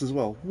moments as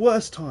well.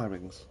 Worst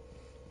timings.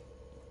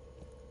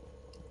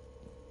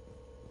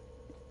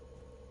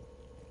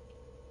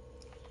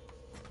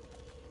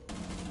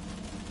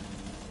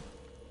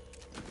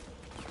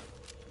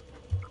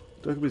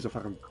 Dokabee's a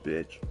fucking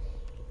bitch.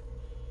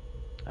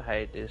 I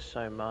hate this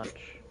so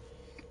much.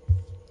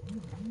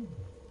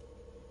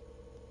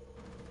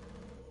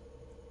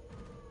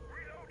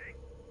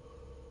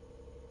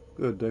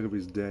 Good,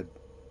 Dagobah's dead.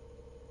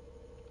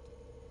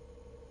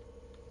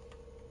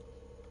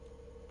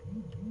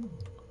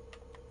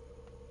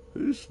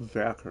 Who's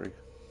Valkyrie?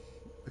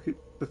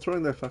 They're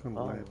throwing their fucking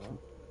Oh, lamps. well.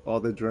 Oh,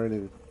 they're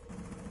droning.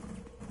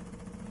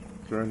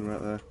 Drone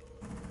right there.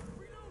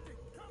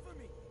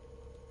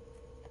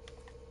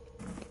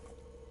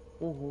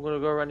 Ooh, we're gonna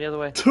go around the other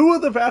way. Two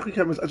of the Valkyrie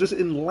cameras are just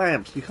in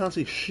lamps. You can't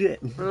see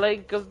shit.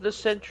 Leg of the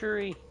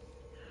century.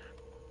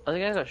 I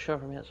think I got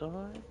shot from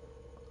outside.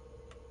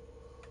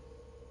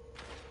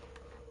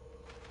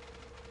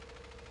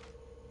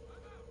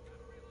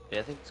 Yeah,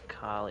 I think it's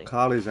Carly.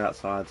 Carly's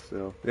outside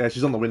still. Yeah,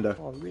 she's on the window.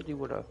 Oh, I really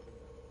would've.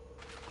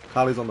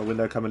 Carly's on the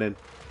window coming in.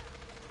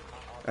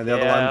 And the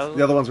Yeah.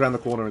 other one's around the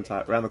corner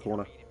inside. Around the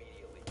corner.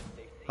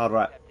 Hard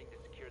right.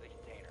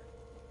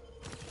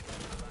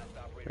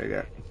 There you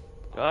go.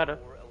 Got it.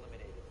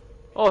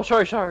 Oh,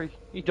 sorry.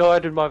 You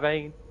died in my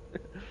vein.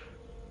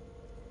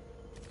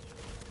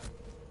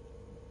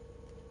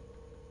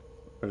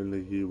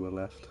 Only you were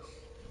left.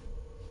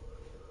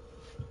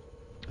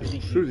 Only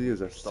It you truly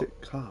is a stop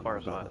sick car.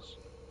 forest brother. fires.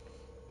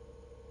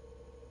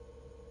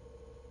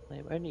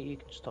 Liam, only you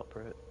can stop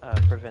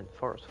prevent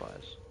forest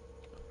fires.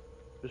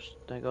 Just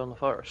don't go in the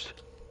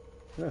forest.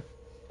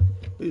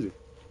 Easy.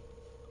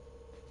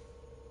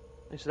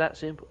 It's that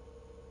simple.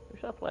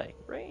 Who's that playing?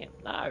 Ram.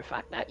 No,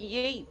 fuck that.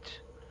 Yeet.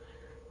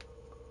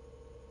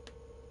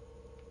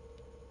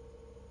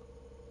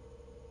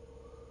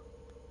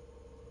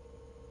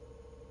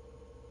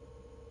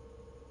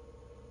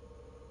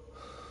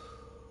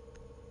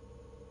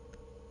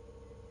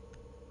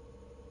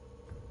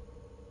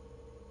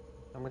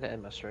 I'm gonna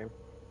end my stream.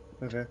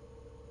 Okay.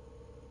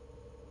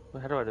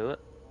 Well, how do I do it?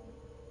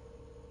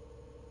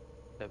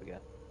 There we go.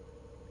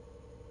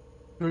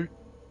 No.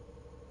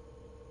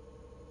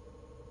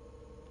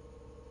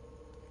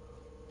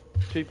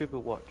 2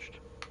 people watched.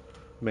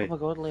 Me. Oh my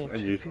god, Liam, And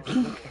 2 you. people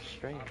watched my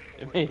stream.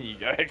 You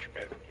don't.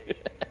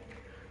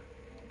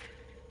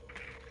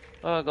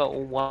 Oh, I got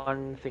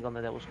one thing on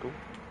there that was cool.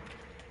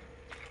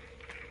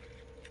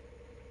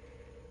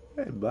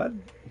 Hey,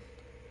 bud.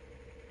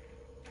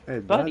 Hey,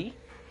 bud. Buddy?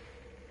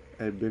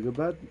 Hey, bigger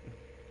bud.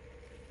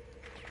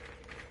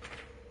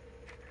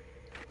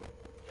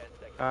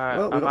 Alright,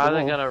 Well, we I'm got them either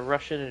all. gonna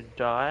rush in and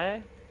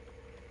die,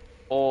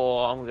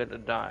 or I'm gonna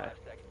die.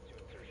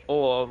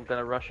 Or I'm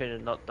gonna rush in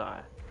and not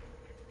die.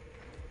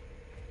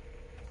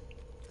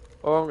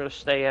 Or I'm gonna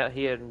stay out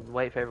here and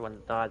wait for everyone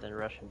to die, then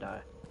rush and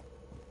die.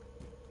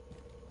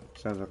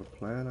 Sounds like a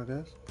plan, I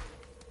guess.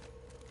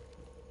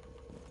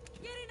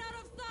 Getting out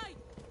of sight!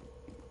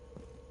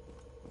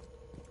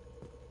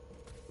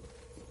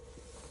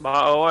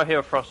 Oh, I hear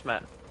a frost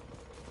mat.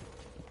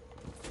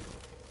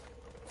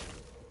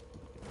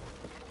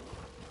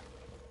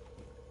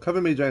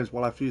 Cover me, James,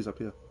 while I fuse up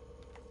here.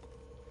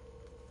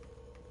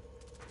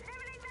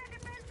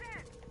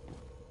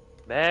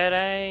 Bad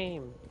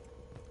aim.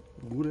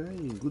 Good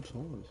aim, good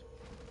size.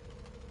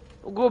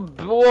 Good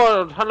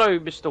boy. Hello,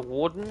 Mr.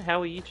 Warden.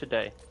 How are you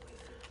today?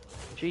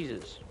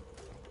 Jesus.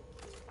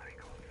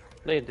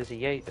 Liam, there's a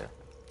Jaeger.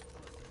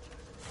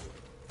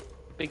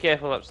 Be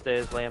careful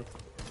upstairs, Liam.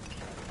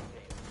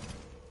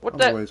 What I'm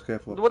that? always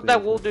careful What that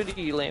upstairs, wall man. do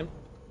to you, Liam?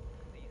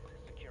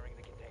 Securing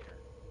the container.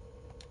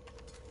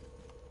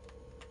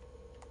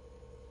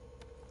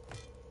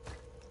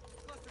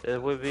 There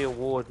will be a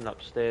warden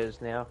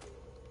upstairs now.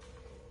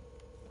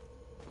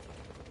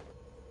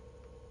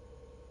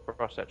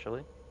 Frost,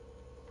 actually.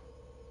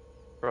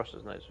 Frost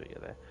knows that you're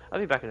there. I'll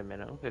be back in a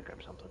minute. I'm gonna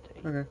grab something to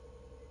eat. Okay,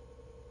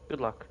 Good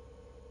luck.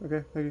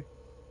 okay, thank you.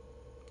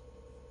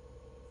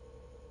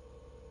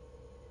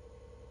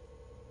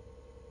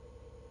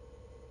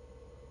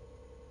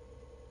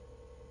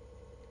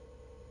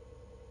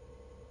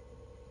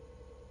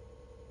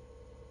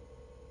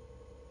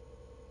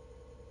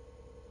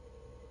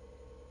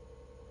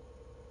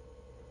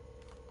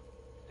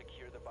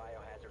 Secure the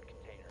biohazard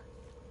container.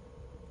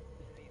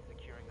 C.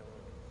 Securing the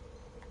room.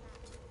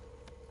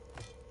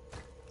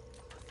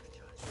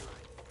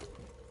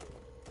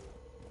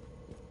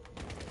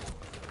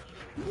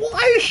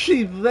 Why is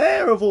she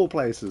there, of all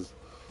places?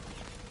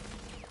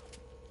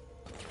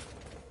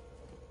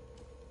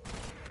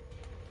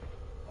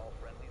 All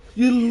friendlies are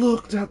You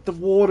looked at the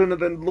warden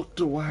and then looked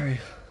away.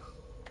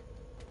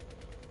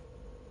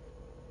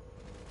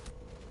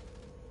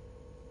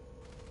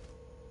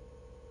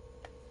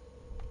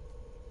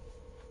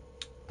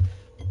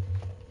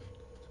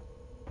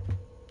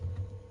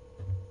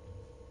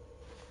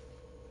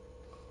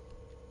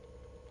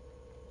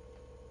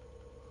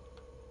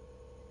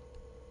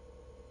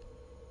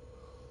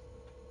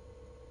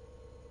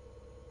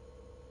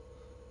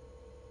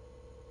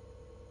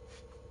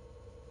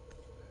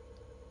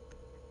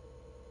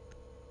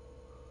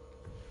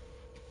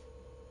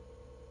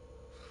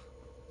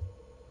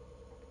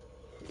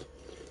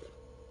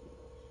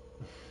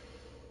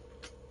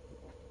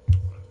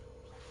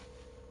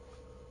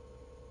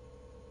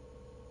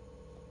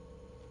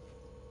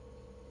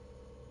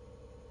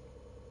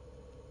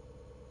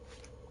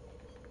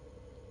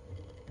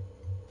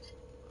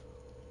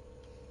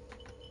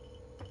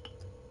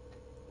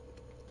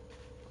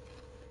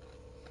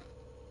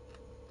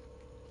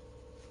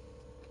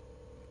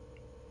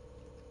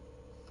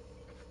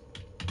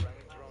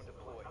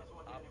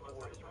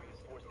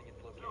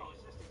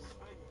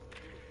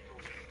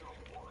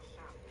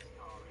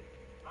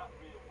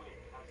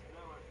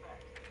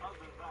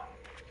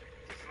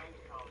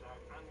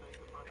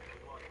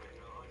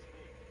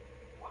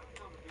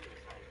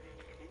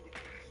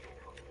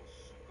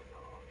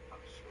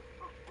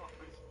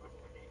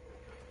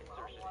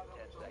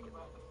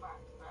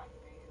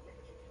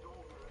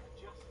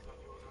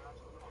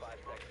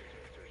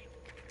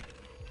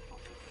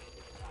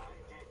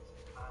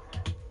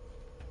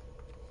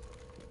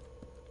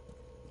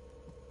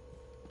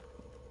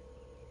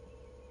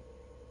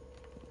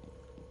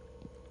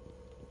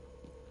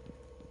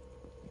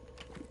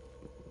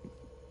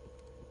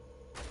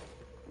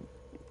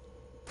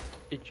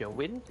 Did you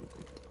win?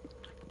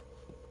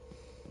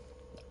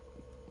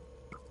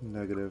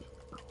 Negative.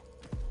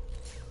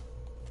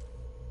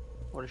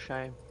 What a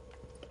shame.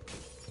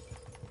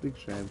 Big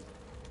shame.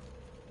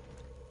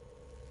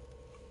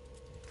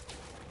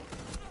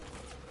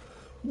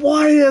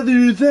 Why are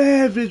you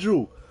there,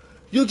 Vigil?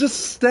 You're just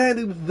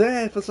standing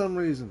there for some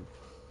reason.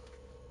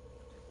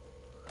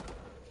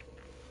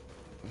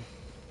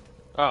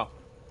 Oh,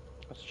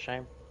 that's a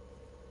shame.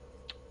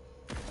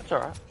 That's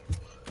alright.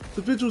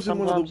 The Vigil's in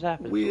one of Sometimes the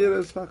happens.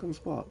 weirdest fucking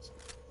spots.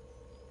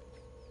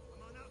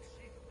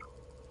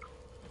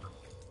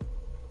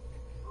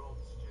 Rod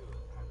Stewart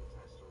had a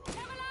tester on.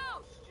 Come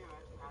along!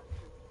 Stewart and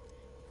Cooper.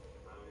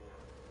 Oh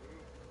yeah.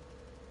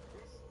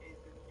 This is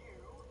the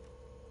new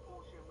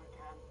Porsche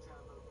Macan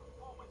Turbo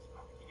Performance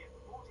Pack. You get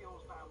 40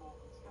 horsepower more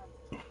than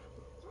standard.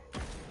 So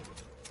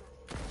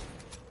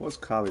What's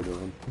Carly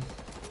doing?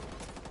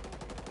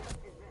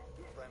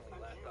 Friendly,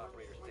 last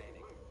operator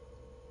standing.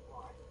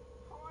 why?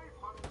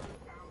 500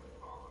 pound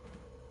farm.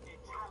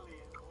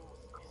 Italian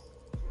horses.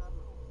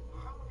 German horses.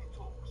 How many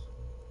talks?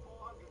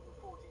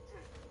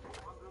 442.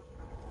 443.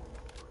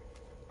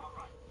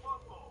 Alright,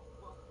 one more.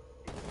 Well,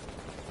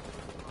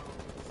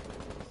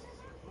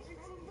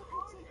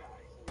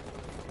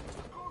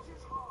 of course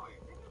it's high.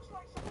 It looks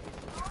like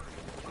something's high.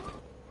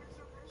 It's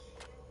an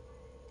SUV.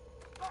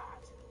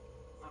 That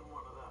and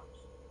one of those.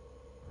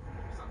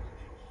 Is that the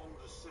new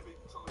Honda Civic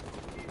type?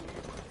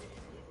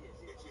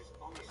 It is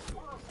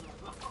honestly.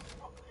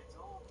 It's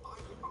all.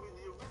 I mean,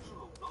 the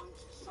original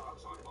 90s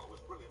Southside bar was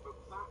brilliant, but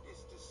that is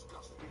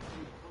disgustingly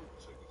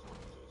revolting, is what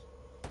it is.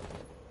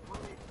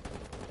 Well,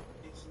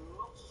 it's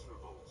not as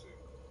revolting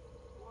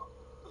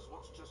as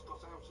what's just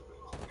got out of it.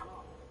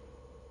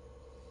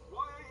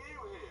 Why are you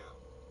here?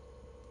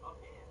 I'm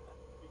here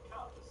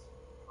because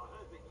I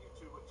heard that you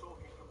two were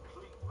talking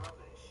complete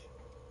rubbish.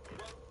 You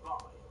don't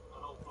buy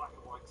an old black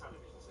and white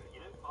television set.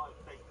 You don't buy a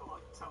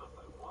Bakelite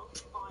telephone. Why would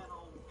you buy an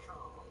old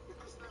car?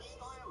 Because they're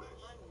stylish.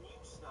 No, new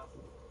stuff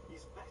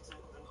is better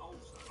than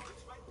old stuff. I've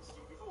explained this to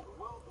you before. The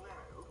world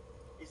now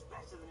is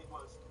better than it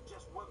was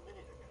just 1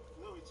 minute ago.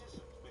 No, it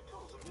isn't,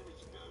 because a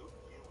minute ago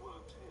you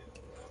weren't here.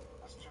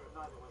 That's true.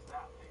 Neither was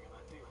that thing, and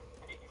I do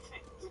hate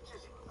it. Which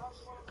is that's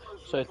one of the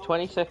most So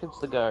 20 revolting seconds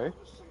to go. cars I've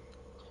ever seen.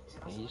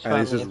 And he's And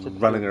he's finally just into the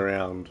running building.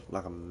 around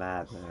like a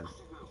madman.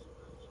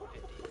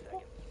 50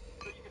 seconds.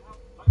 So you can have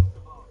both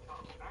of our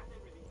cars and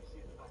everything you see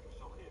in the back of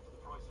shop here for the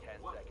price of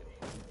 10 one. seconds.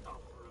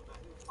 Oh, for a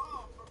better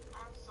far from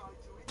outside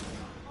to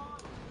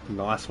inside.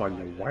 Nice one,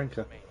 you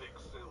wanker. Big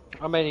still.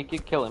 I mean, he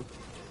could kill him.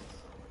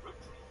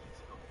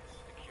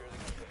 Secure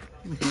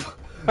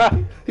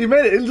the He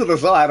made it into the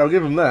side, I'll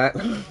give him that.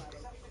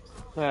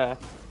 Yeah.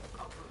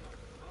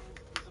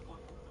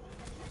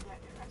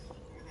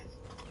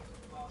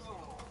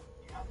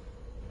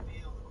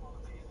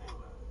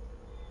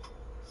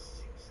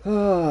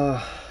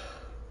 Ah,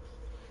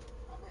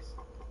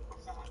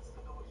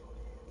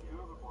 You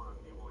ever buy a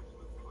new item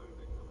of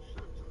clothing and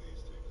show it to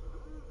these two?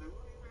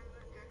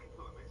 They're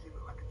technical and makes you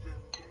look like a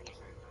German game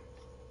sailor.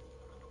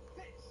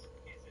 This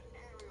is an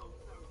aerial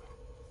nomad.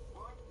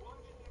 Why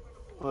did you get rid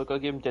of Well, I've got to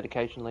give him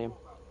dedication, Liam.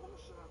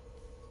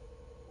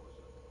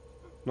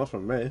 not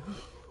from me.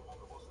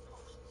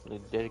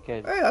 He's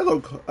dedicated. Hey, I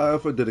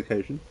got for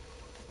dedication.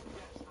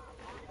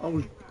 I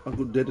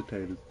got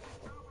dedicated.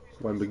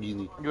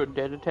 Lamborghini. You're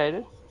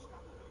dedicated?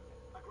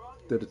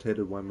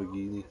 Dedicated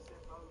Lamborghini.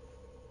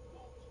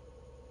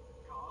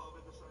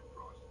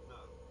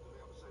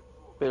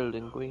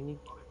 Building Greenie.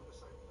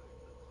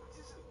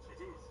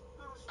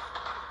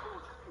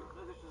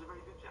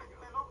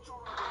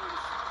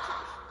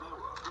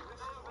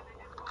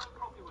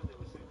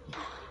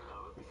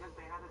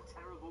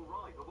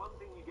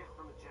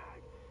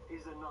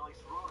 Is a nice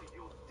ride.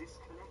 You're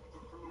disconnected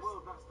from the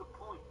world. That's the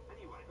point.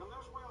 Anyway. And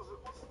those wheels,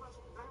 what's the best?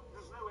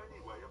 There's no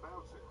anyway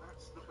about it.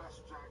 That's the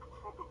best Jag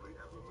probably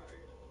ever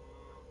made.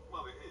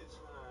 Well, it is.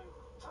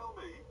 Tell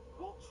me,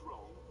 what's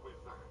wrong with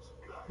that?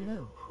 That is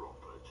a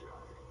proper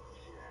Jag.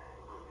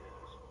 Jag,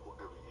 yes.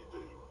 Whatever you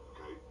do,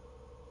 okay?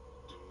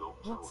 Do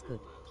not tell him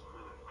that.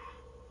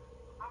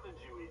 Hammond,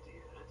 you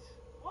idiot.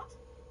 What?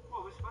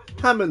 Well, we're supposed to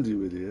be... Hammond,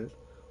 you idiot.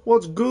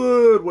 What's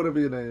good, whatever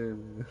your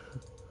name.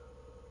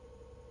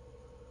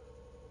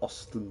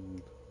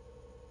 Austin.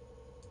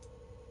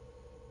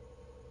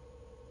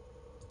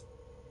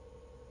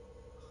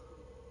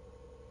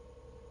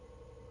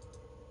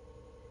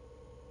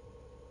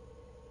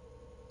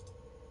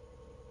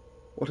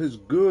 What is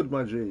good,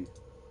 my G?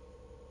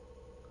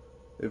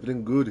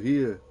 Everything good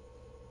here.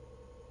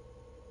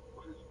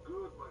 What is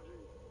good, my G?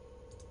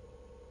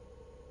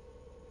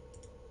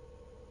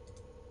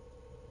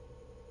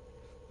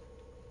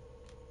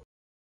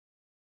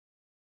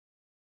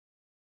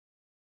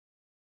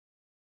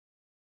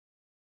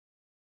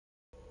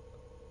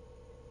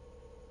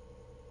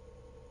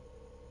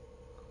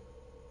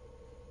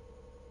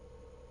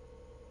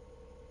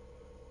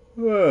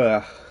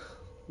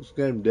 This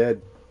game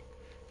dead.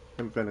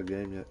 Haven't found a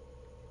game yet.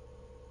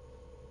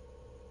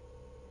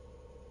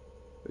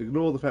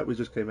 Ignore the fact we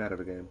just came out of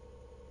a game.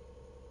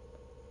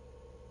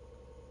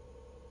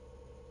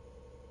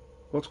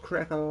 What's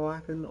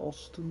crack-a-lackin',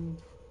 Austin?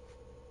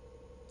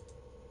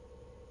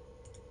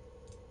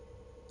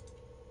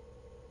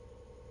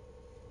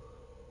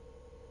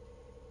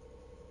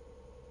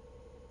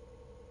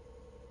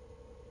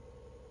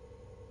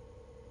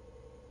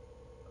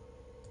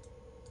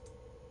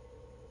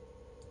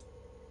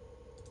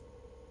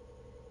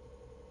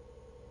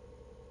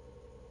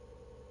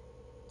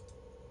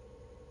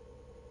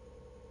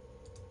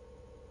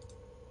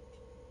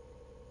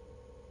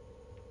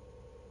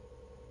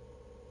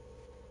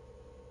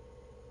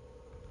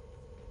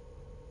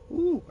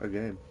 Ooh, a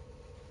game.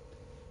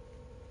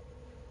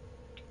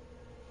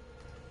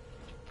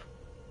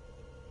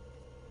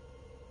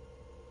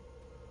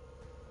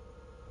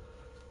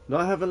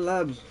 Not having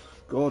labs.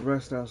 God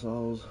rest our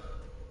souls.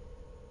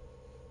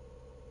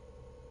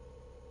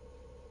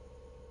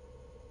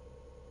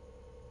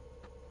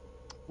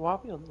 Why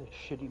are we on this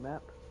shitty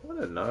map? I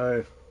don't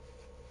know.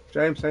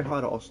 James, say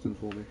hi to Austin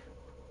for me.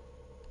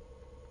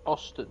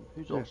 Austin.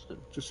 Who's Yeah.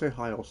 Austin? Just say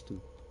hi,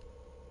 Austin.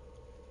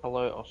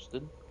 Hello,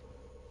 Austin.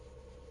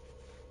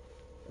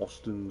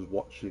 Austin's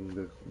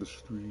watching the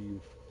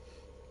stream.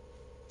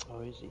 Oh,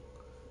 is he?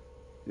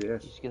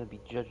 Yes. He's gonna be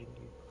judging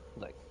you.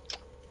 Like,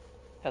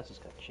 how's this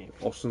guy champion?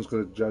 Austin's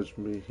gonna judge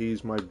me.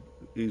 He's my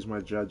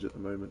judge at the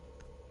moment.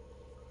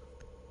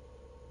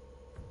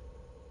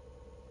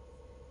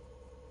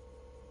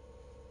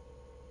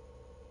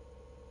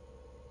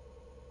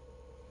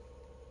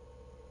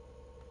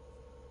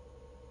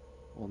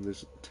 On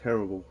this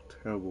terrible,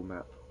 terrible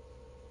map.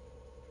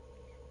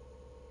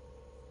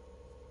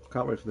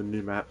 Can't wait for the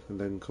new map and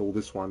then call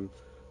this one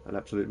an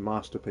absolute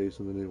masterpiece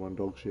and the new one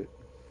dog shit.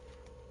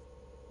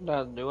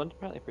 No, the new one's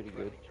apparently pretty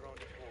good. Friendly drone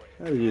deployed.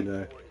 How do you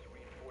know? Op 4 is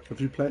reinforcing.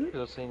 Have you played it?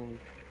 Because I've seen.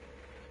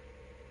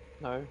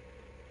 No,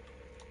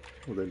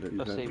 Well then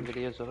you I've seen don't.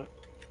 videos of it.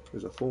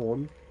 There's a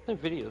Thorn. I've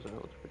seen videos of it. It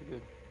looks pretty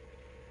good.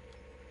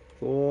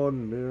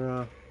 Thorn,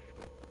 Mirror,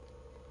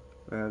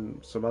 and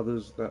some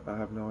others that I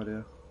have no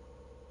idea.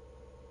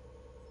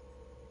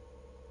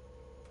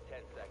 10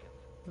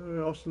 seconds.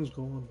 Oh, Austin's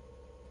gone.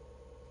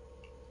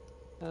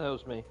 Yeah, that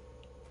was me.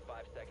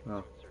 5 seconds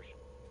Oh. to insertion.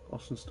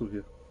 Austin's still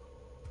here.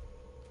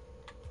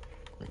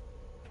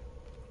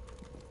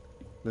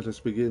 Let us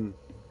begin.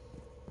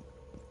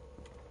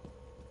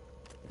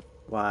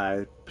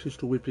 Why,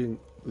 pistol whipping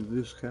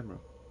this camera.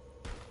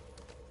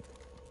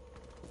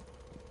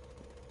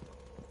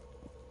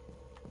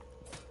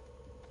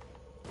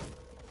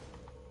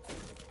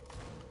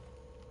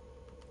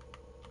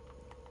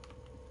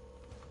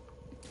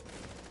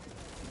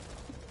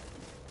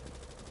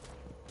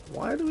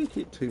 Why do we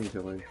keep team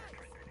killing?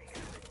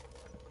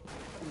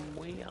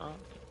 We are.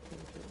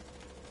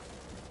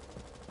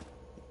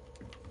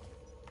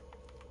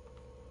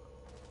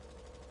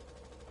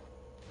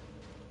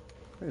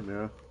 Hey,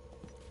 Mirror.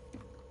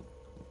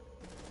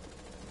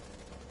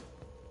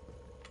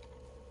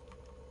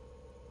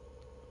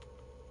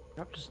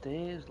 You're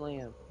upstairs,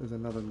 Liam. There's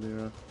another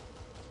Mirror.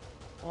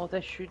 Oh,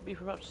 they shoot me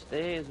from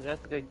upstairs. We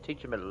have to go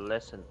teach them a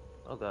lesson.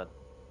 Oh god.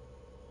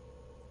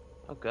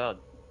 Oh god.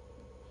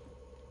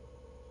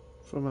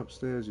 From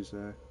upstairs, you say?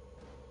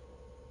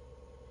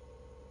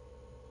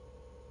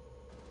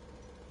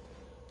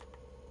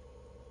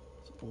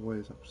 It's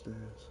always upstairs.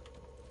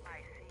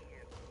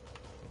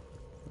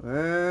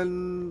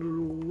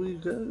 And we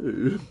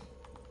go.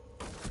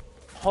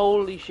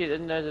 Holy shit! I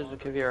didn't know there was a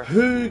Kavira.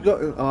 Who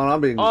got? Oh,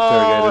 I'm being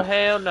Oh interrogated.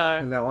 hell no!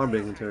 And now I'm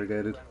being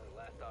interrogated. Friendly,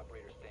 last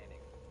operator standing.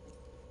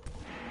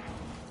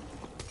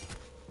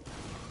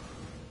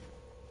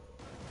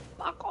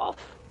 Fuck off!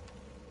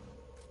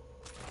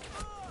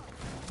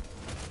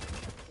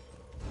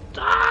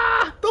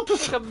 Ah!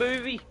 Like a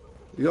movie.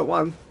 You got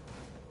one.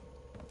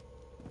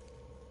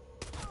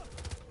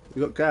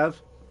 You got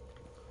Gav.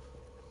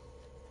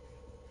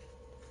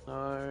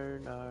 No,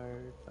 no,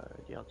 no.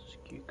 The answer's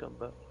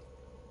cucumber.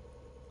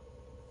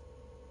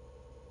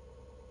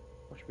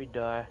 Watch me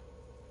die.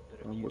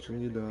 The I'm diffuser watching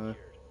has you been die.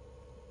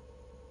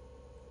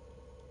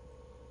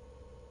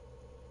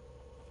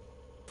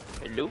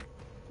 secured. Hello?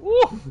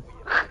 Woo!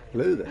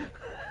 Hello there.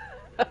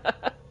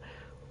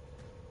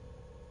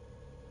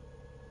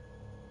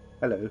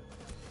 Hello.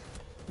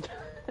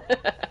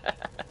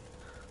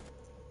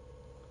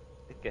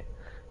 Okay.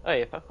 Oh yeah,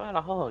 if I find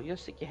a hole, you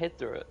stick your head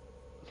through it.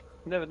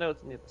 You never know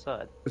what's on the other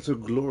side. It's a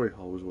glory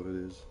hole, is what it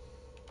is.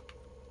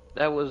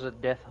 That was a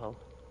death hole.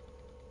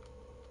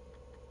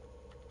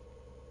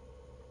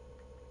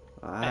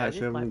 Ah, this might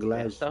Sherman be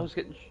Glass. best. I was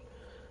getting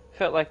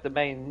felt like the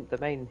main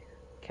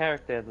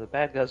character and the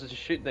bad guys are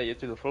just shooting at you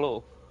through the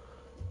floor.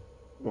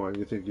 Why,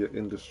 you think you're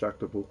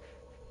indestructible?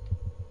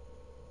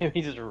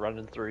 He's just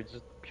running through,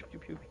 just pew pew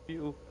pew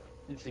pew.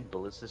 You see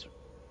bullets just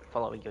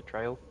following your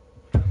trail.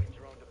 Friendly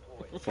drone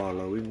deployed.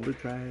 Following the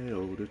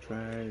trail, the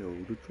trail,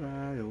 the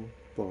trail.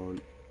 Follow.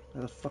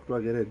 How the fuck do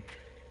I get in?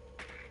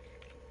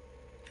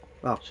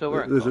 Oh, So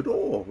we're there's a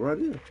door right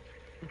here.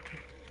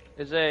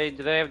 Do they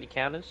have any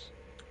counters?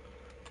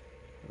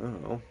 I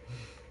don't know.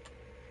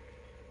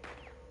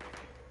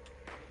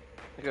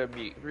 We're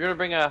gonna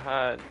bring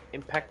a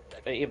impact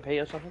EMP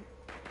or something.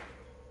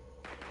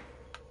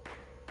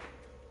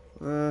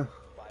 Uh,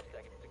 5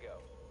 seconds to go.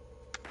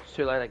 It's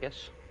too late, I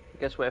guess.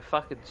 I guess we're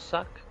fucking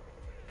suck.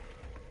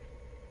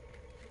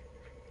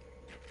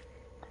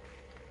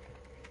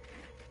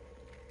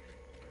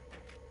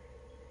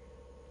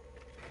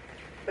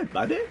 hey,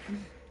 buddy.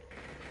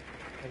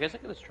 I guess I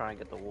could just try and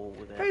get the wall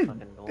without Hey,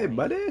 fucking hey, annoying.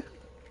 buddy.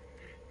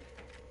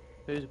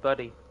 Who's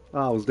buddy? Oh,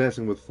 I was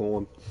dancing with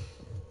Thorn.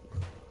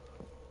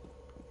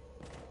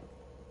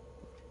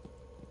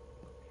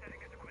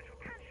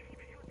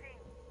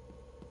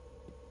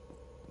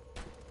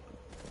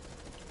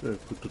 Yeah,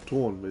 but the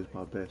Thorn is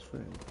my best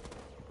friend.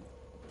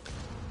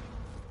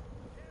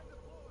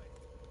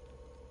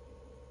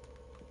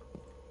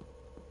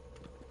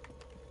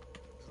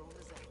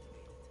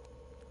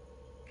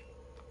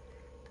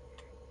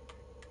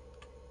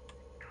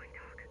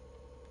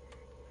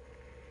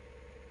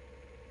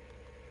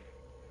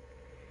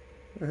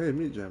 Hey,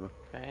 meat jammer.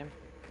 Okay.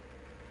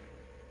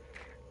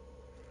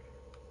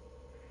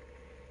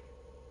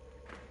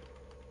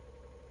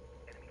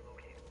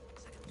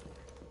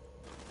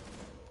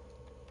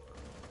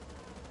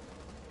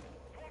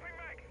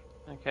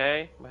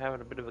 Okay, we're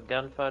having a bit of a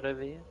gunfight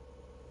over here.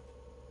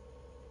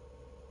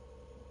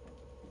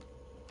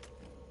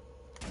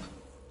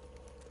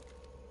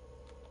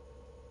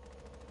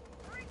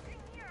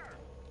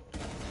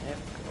 Yep.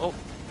 Oh,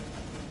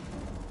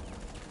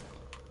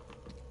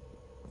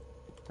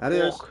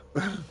 Adios. walk.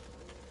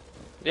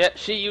 Yep,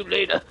 see you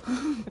later.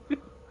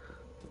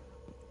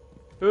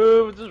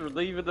 Oh, we're just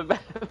relieving the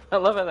map. I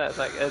love how that's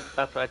like,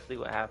 that's actually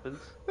what happens.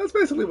 That's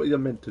basically what you're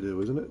meant to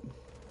do, isn't it?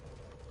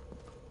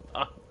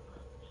 Oh.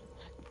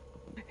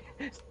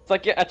 It's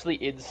like you're actually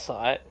in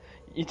sight.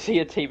 You see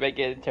your teammate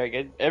get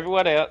interrogated.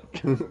 Everyone out.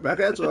 Back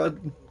outside.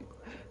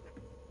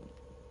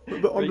 But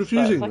I'm Restart.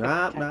 refusing. It's like a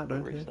Nah, tactical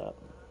don't care. restart.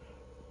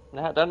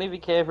 Nah, don't even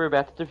care if we're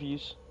about to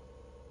defuse.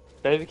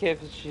 Don't even care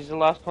if she's the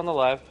last one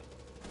alive.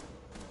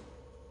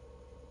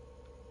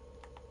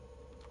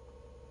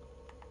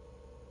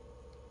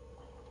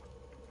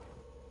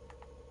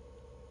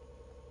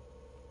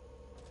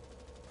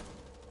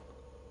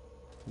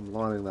 I'm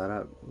lining that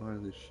up.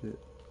 Lining this shit.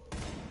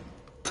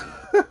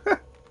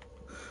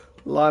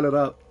 Line it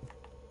up.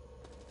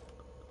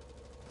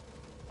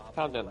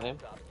 Calm down, man.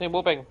 Team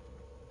whooping.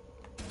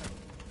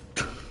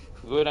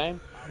 Good aim.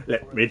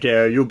 Let me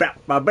tell you about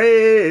my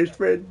best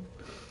friend.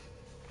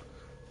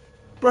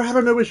 Bro, I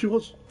don't know where she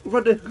was.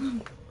 Right there.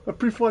 I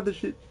pre-fired the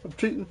shit. I'm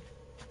cheating.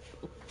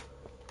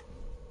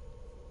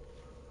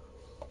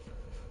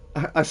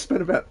 I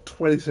spent about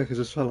 20 seconds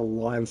just trying to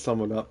line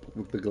someone up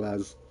with the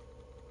glass.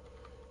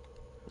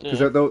 Because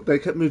Yeah. they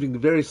kept moving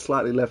very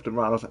slightly left and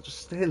right. I was like, just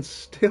stand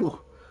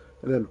still.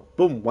 And then,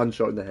 boom, one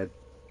shot in the head.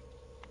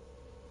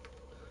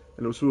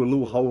 And it was through a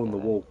little hole in the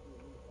wall.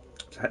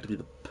 So it had to be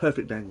the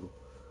perfect angle.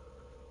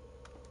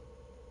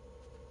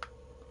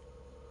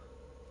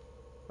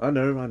 I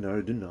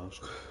know, didn't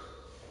ask.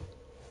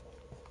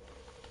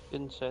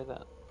 Didn't say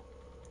that.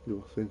 You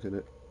were thinking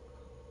it.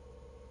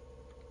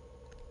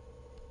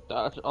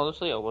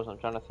 Honestly, I wasn't. I'm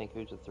trying to think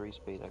who's a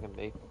 3-speed I can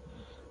be.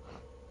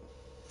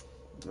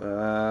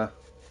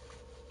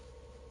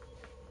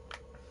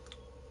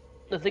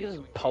 The thing is,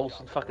 Pulse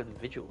and fucking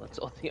Vigil. That's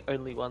all the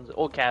only ones.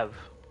 Or Cav.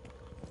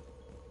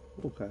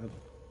 Okay.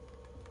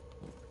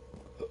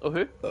 Or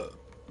who?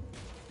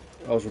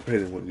 I was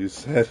repeating what you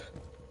said.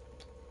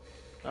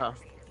 Oh.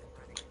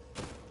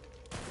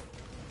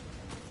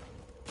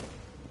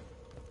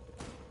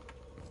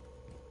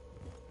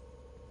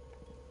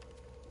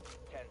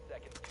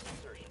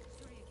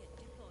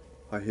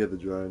 I hear the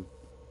drone.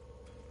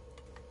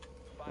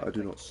 I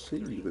do not see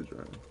the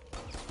drone.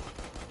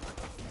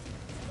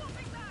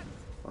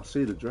 I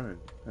see the drone,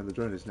 and the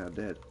drone is now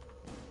dead.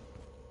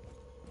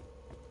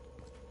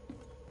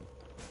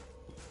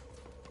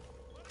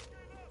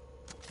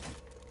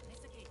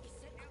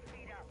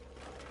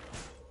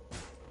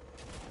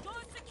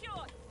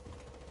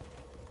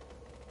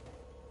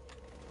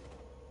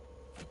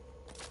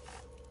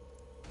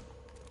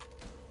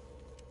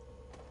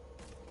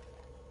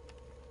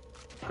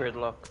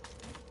 Gridlock.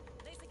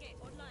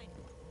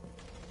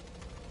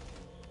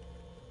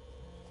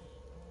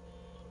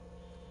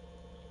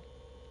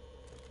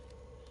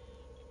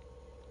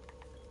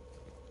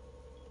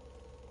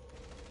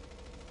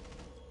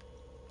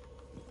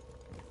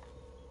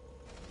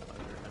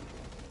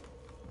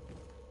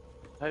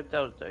 I hope that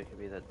was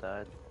Dokkaebi that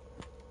died.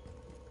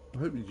 I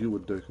hope you were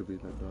Dokkaebi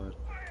that died.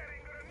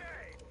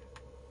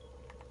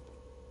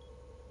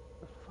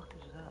 The fuck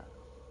is that?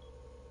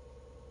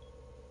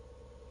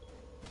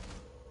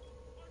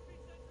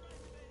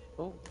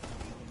 Oh.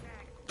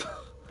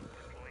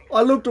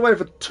 I looked away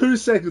for 2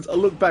 seconds. I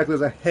looked back.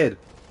 There's a head.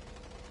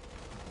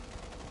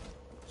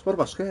 Spotted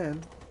by scan.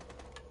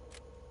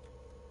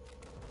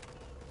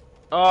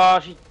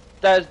 Oh,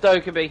 that's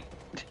Dokkaebi.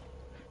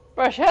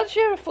 Bro, how did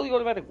she have a fully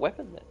automatic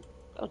weapon then?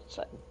 That was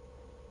insane.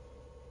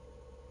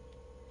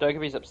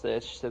 Dokkaebi's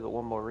upstairs. She's still got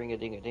one more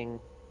ring-a-ding-a-ding.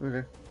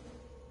 Okay.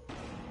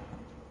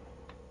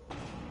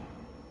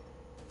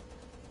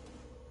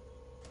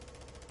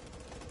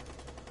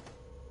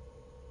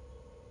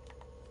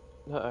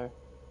 Uh-oh.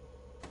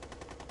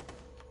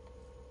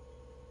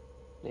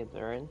 Leave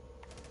they're in.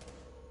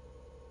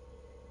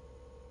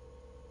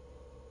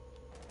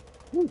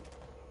 Woo.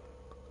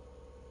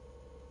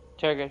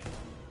 Interrogation.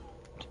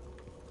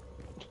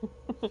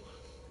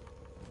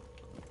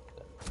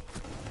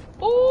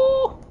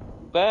 Ooh!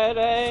 Bad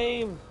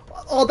aim!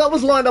 Oh, that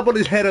was lined up on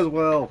his head as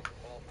well.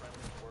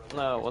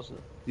 No, it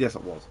wasn't. Yes,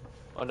 it was.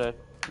 On the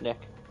neck.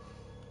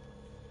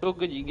 Feel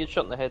good, you can get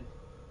shot in the head.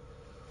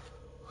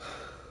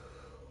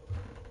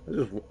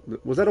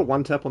 Was that a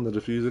one tap on the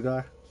diffuser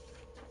guy?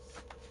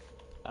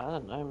 I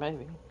don't know,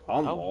 maybe. I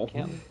don't I know. wasn't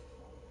counting.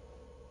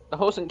 I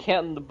wasn't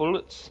counting the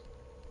bullets.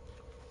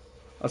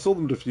 I saw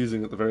them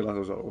diffusing at the very last. I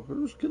was like, oh,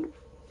 who's killing?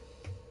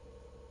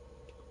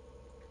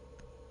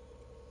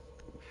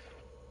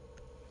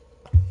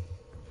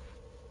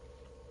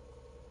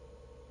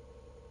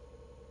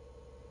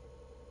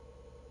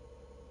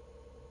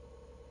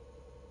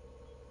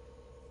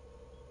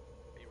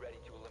 Be ready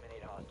to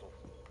eliminate hostiles.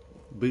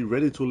 Be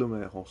ready to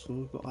eliminate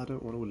hostiles, but I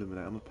don't want to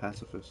eliminate. I'm a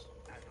pacifist.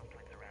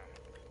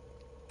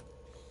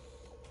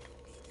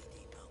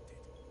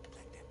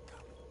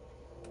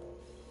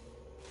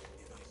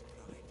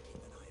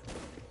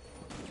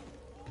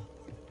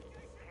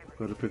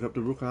 Got to pick up the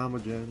rook armor,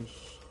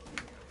 James.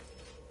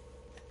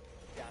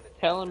 Down to 10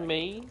 Telling seconds.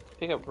 me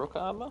pick up rook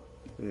armor?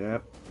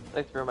 Yep.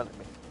 They threw them at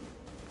me.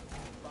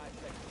 5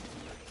 seconds.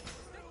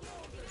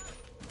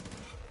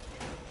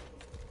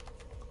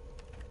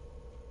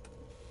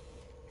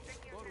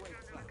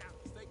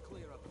 Stay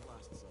clear of the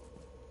blast zone.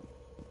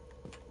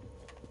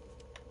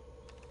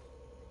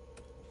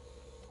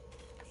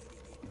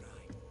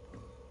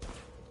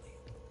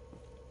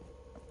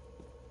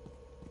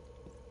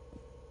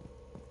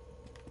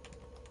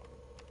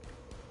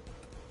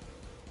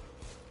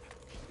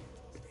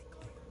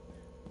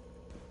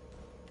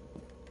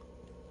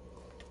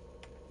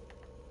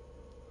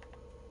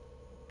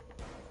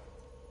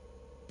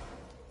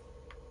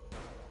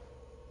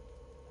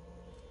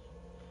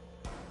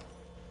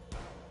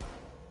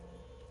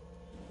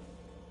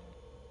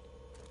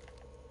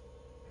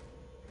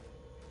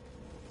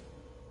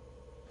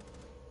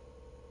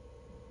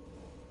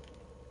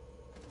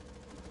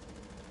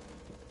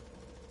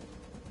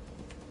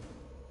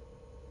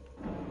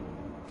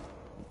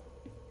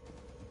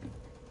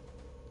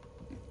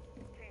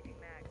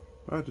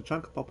 Alright, the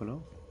chunk popping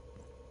off.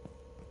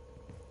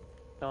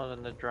 Not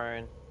in the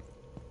drone.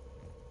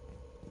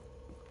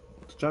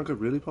 The chunk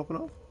really popping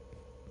off?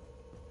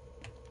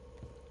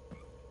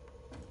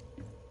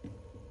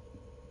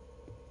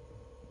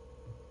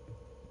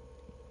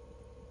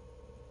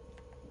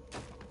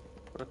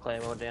 Put a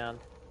claymore down.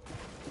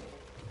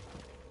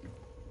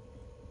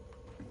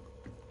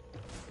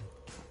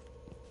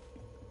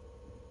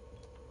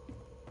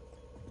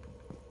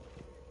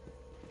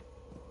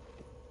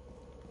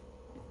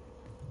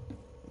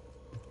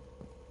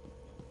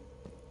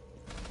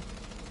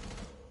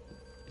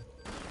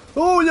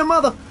 Oh, your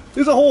mother!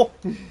 There's a whore!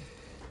 1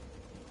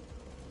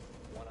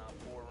 on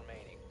 4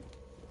 remaining.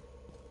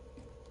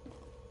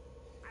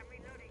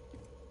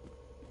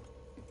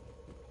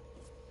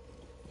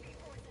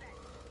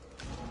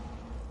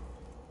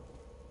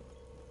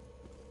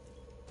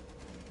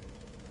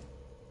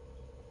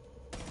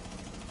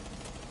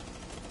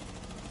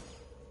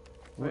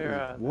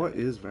 What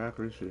is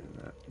Valkyrie shooting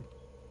at?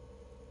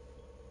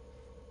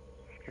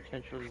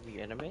 Potentially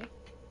the enemy.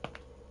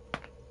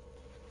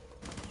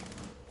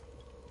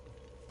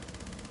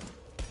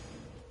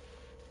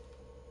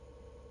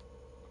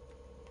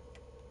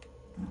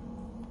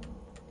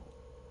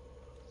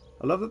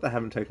 I love that they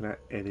haven't taken out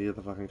any of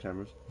the fucking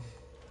cameras.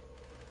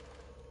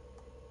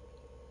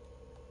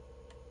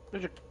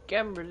 There's a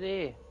camera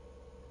there.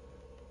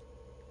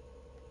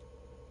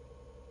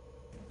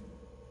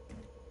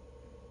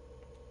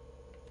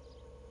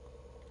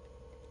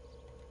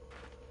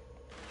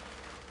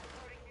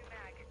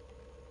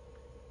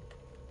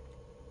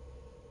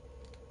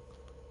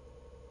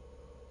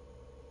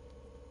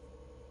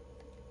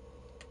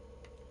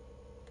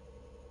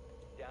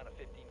 Down to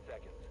 15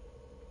 seconds.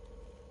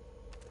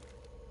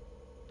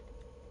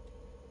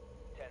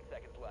 10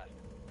 seconds left.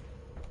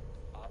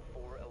 Op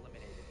 4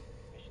 eliminated.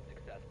 Mission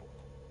successful.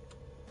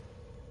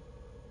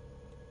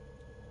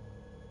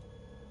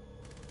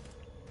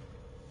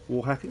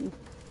 Wall hacking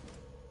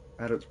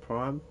at its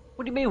prime.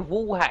 What do you mean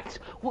wall hacks?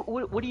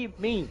 What do you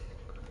mean?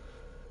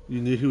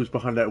 You knew he was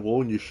behind that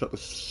wall and you shot the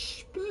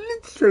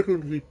split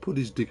second he put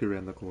his dick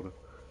around the corner.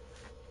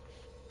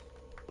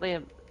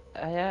 Liam,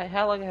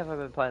 how long have I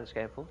been playing this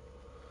game for?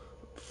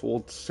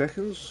 4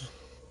 seconds,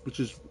 which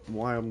is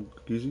why I'm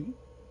using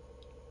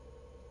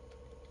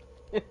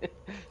it.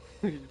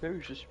 It's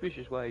very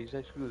suspicious why he's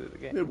that good at the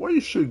game. Yeah, why are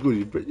you so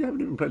good? But you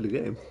haven't even played the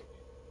game.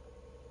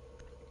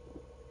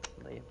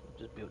 Liam,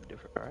 just build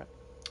different, alright?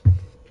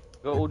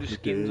 Got all the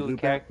skins, all the My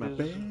characters.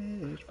 best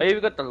I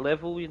even got the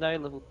level, you know,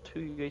 level 2,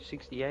 you go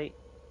 68.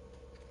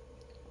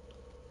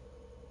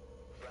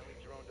 Friendly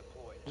drone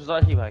deployed. This is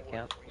actually my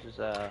account. This is,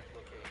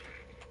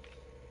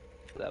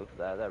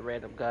 that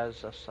random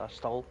guy's, I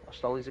stole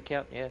his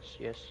account. Yes,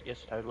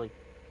 totally.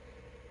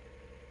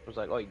 I was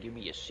like, oh, give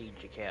me your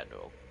siege account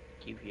or I'll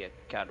give you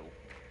a cuddle.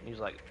 He was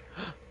like,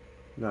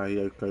 No, he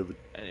had COVID.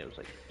 and it was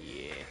like,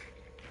 yeah.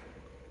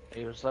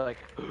 He was like,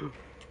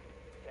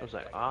 I was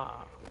like,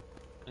 ah.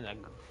 And I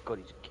got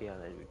his key on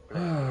it.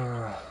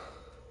 Insertion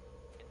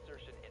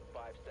in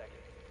 5 seconds.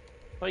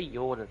 What are you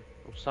yawning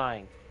or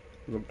sighing?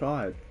 I'm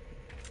tired.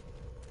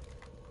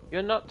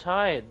 You're not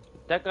tired.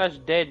 That guy's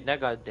dead. That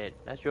guy's dead.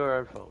 That's your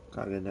own fault.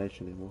 Can't get an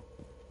H anymore.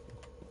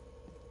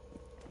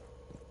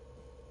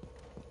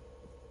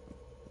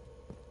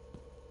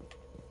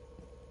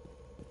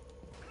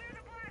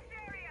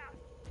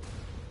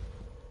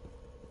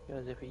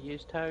 Goes if he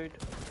used Toad.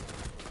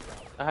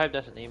 I hope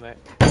that's an emote.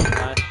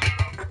 Nice.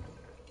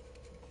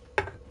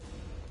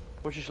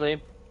 What's your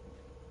sleeve?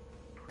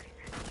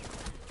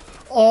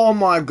 Oh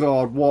my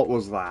god, what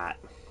was that?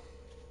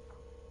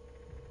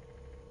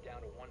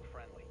 Down to 1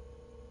 friendly.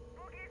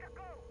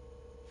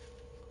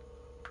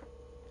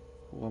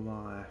 Who am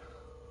I?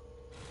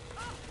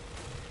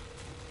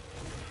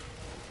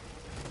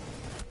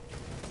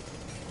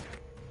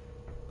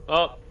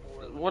 Oh,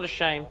 what a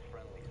shame.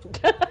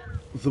 Friendly.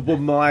 The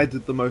Wamai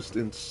did the most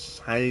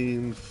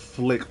insane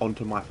flick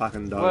onto my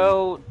fucking dome.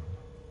 Well,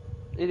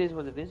 it is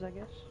what it is, I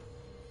guess.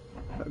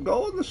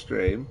 Go on the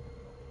stream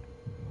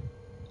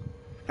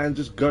and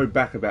just go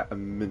back about a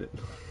minute.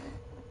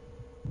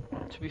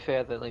 To be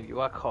fair, though, Liam, you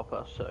are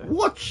copper, so.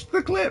 Watch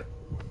the clip!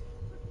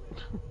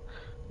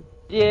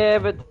 Yeah,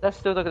 but that's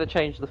still not going to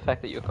change the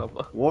fact that you're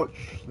copper.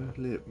 Watch the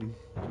clip.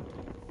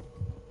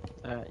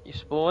 You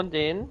spawned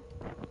in.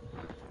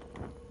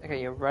 Okay,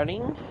 you're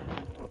running.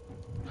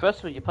 First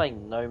of all, you're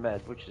playing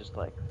Nomad, which is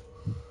like,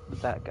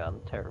 with that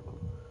gun, terrible.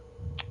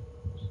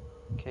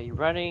 Okay, you're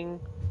running.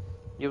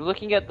 You're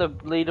looking at the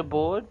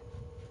leaderboard.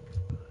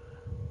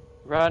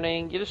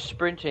 Running. You're just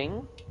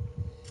sprinting.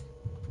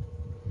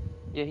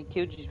 Yeah, he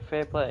killed you.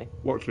 Fair play.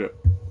 Watch it.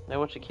 Now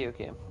watch the kill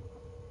cam.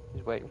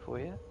 He's waiting for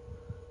you.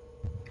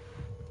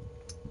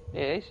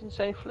 Yeah, it's an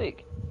insane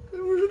flick. It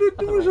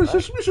was a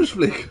suspicious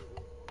flick.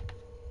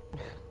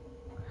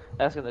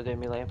 That's gonna do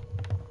me, Liam.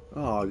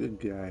 Oh, you're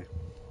gay.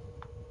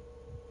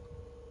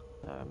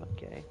 No, I'm not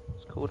gay.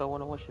 It's called I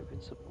Wanna Watch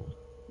Invincible.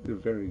 You're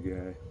very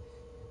gay.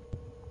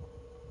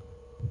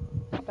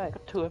 I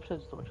got 2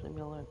 episodes to watch. Leave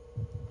me alone.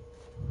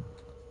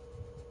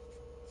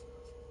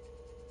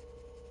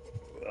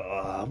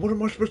 What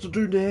am I supposed to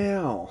do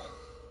now?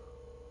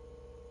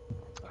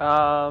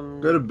 Go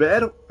Go to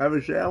bed? Have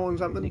a shower and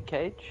something? Nick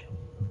Cage.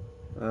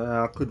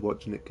 I could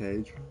watch Nick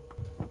Cage.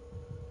 I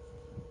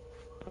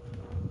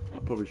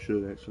probably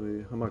should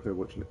actually. I might go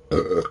watch Nick.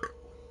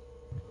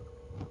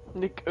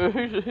 Nick.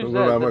 Who's that?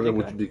 I might That go Nick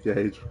watch guy? Nick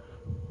Cage.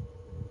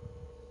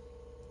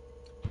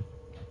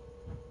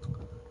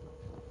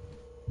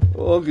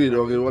 Okay,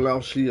 well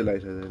I'll see you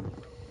later then.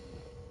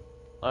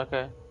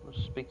 Okay, I'll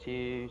speak to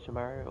you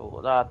tomorrow.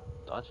 Or that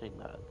actually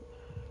no,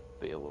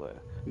 be at work.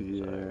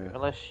 Yeah. So,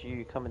 unless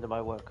you come into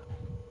my work,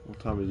 What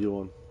time are you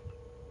on?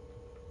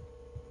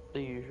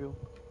 the usual.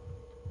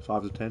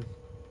 5 to 10?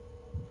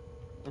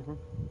 Mhm.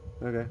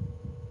 Okay.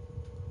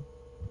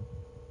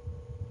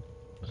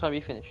 What time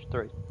you finish?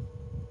 3,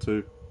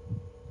 2.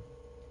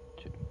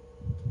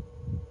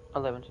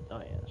 11. Oh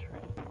yeah, that's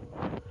right.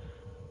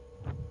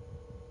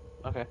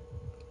 Okay,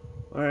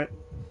 Alright.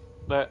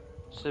 but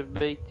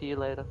speak to you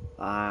later.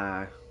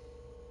 Bye.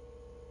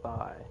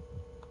 Bye.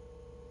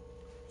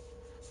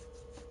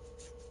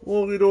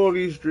 Walkie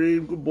doggy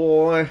stream,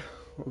 goodbye.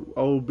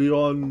 I'll be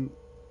on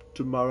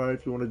tomorrow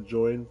if you want to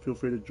join. Feel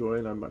free to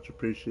join, I much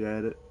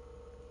appreciate it.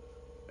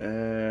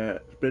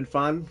 It's been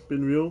fun,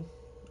 been real,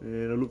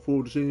 and I look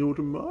forward to seeing you all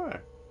tomorrow.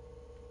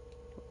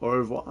 Au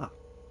revoir.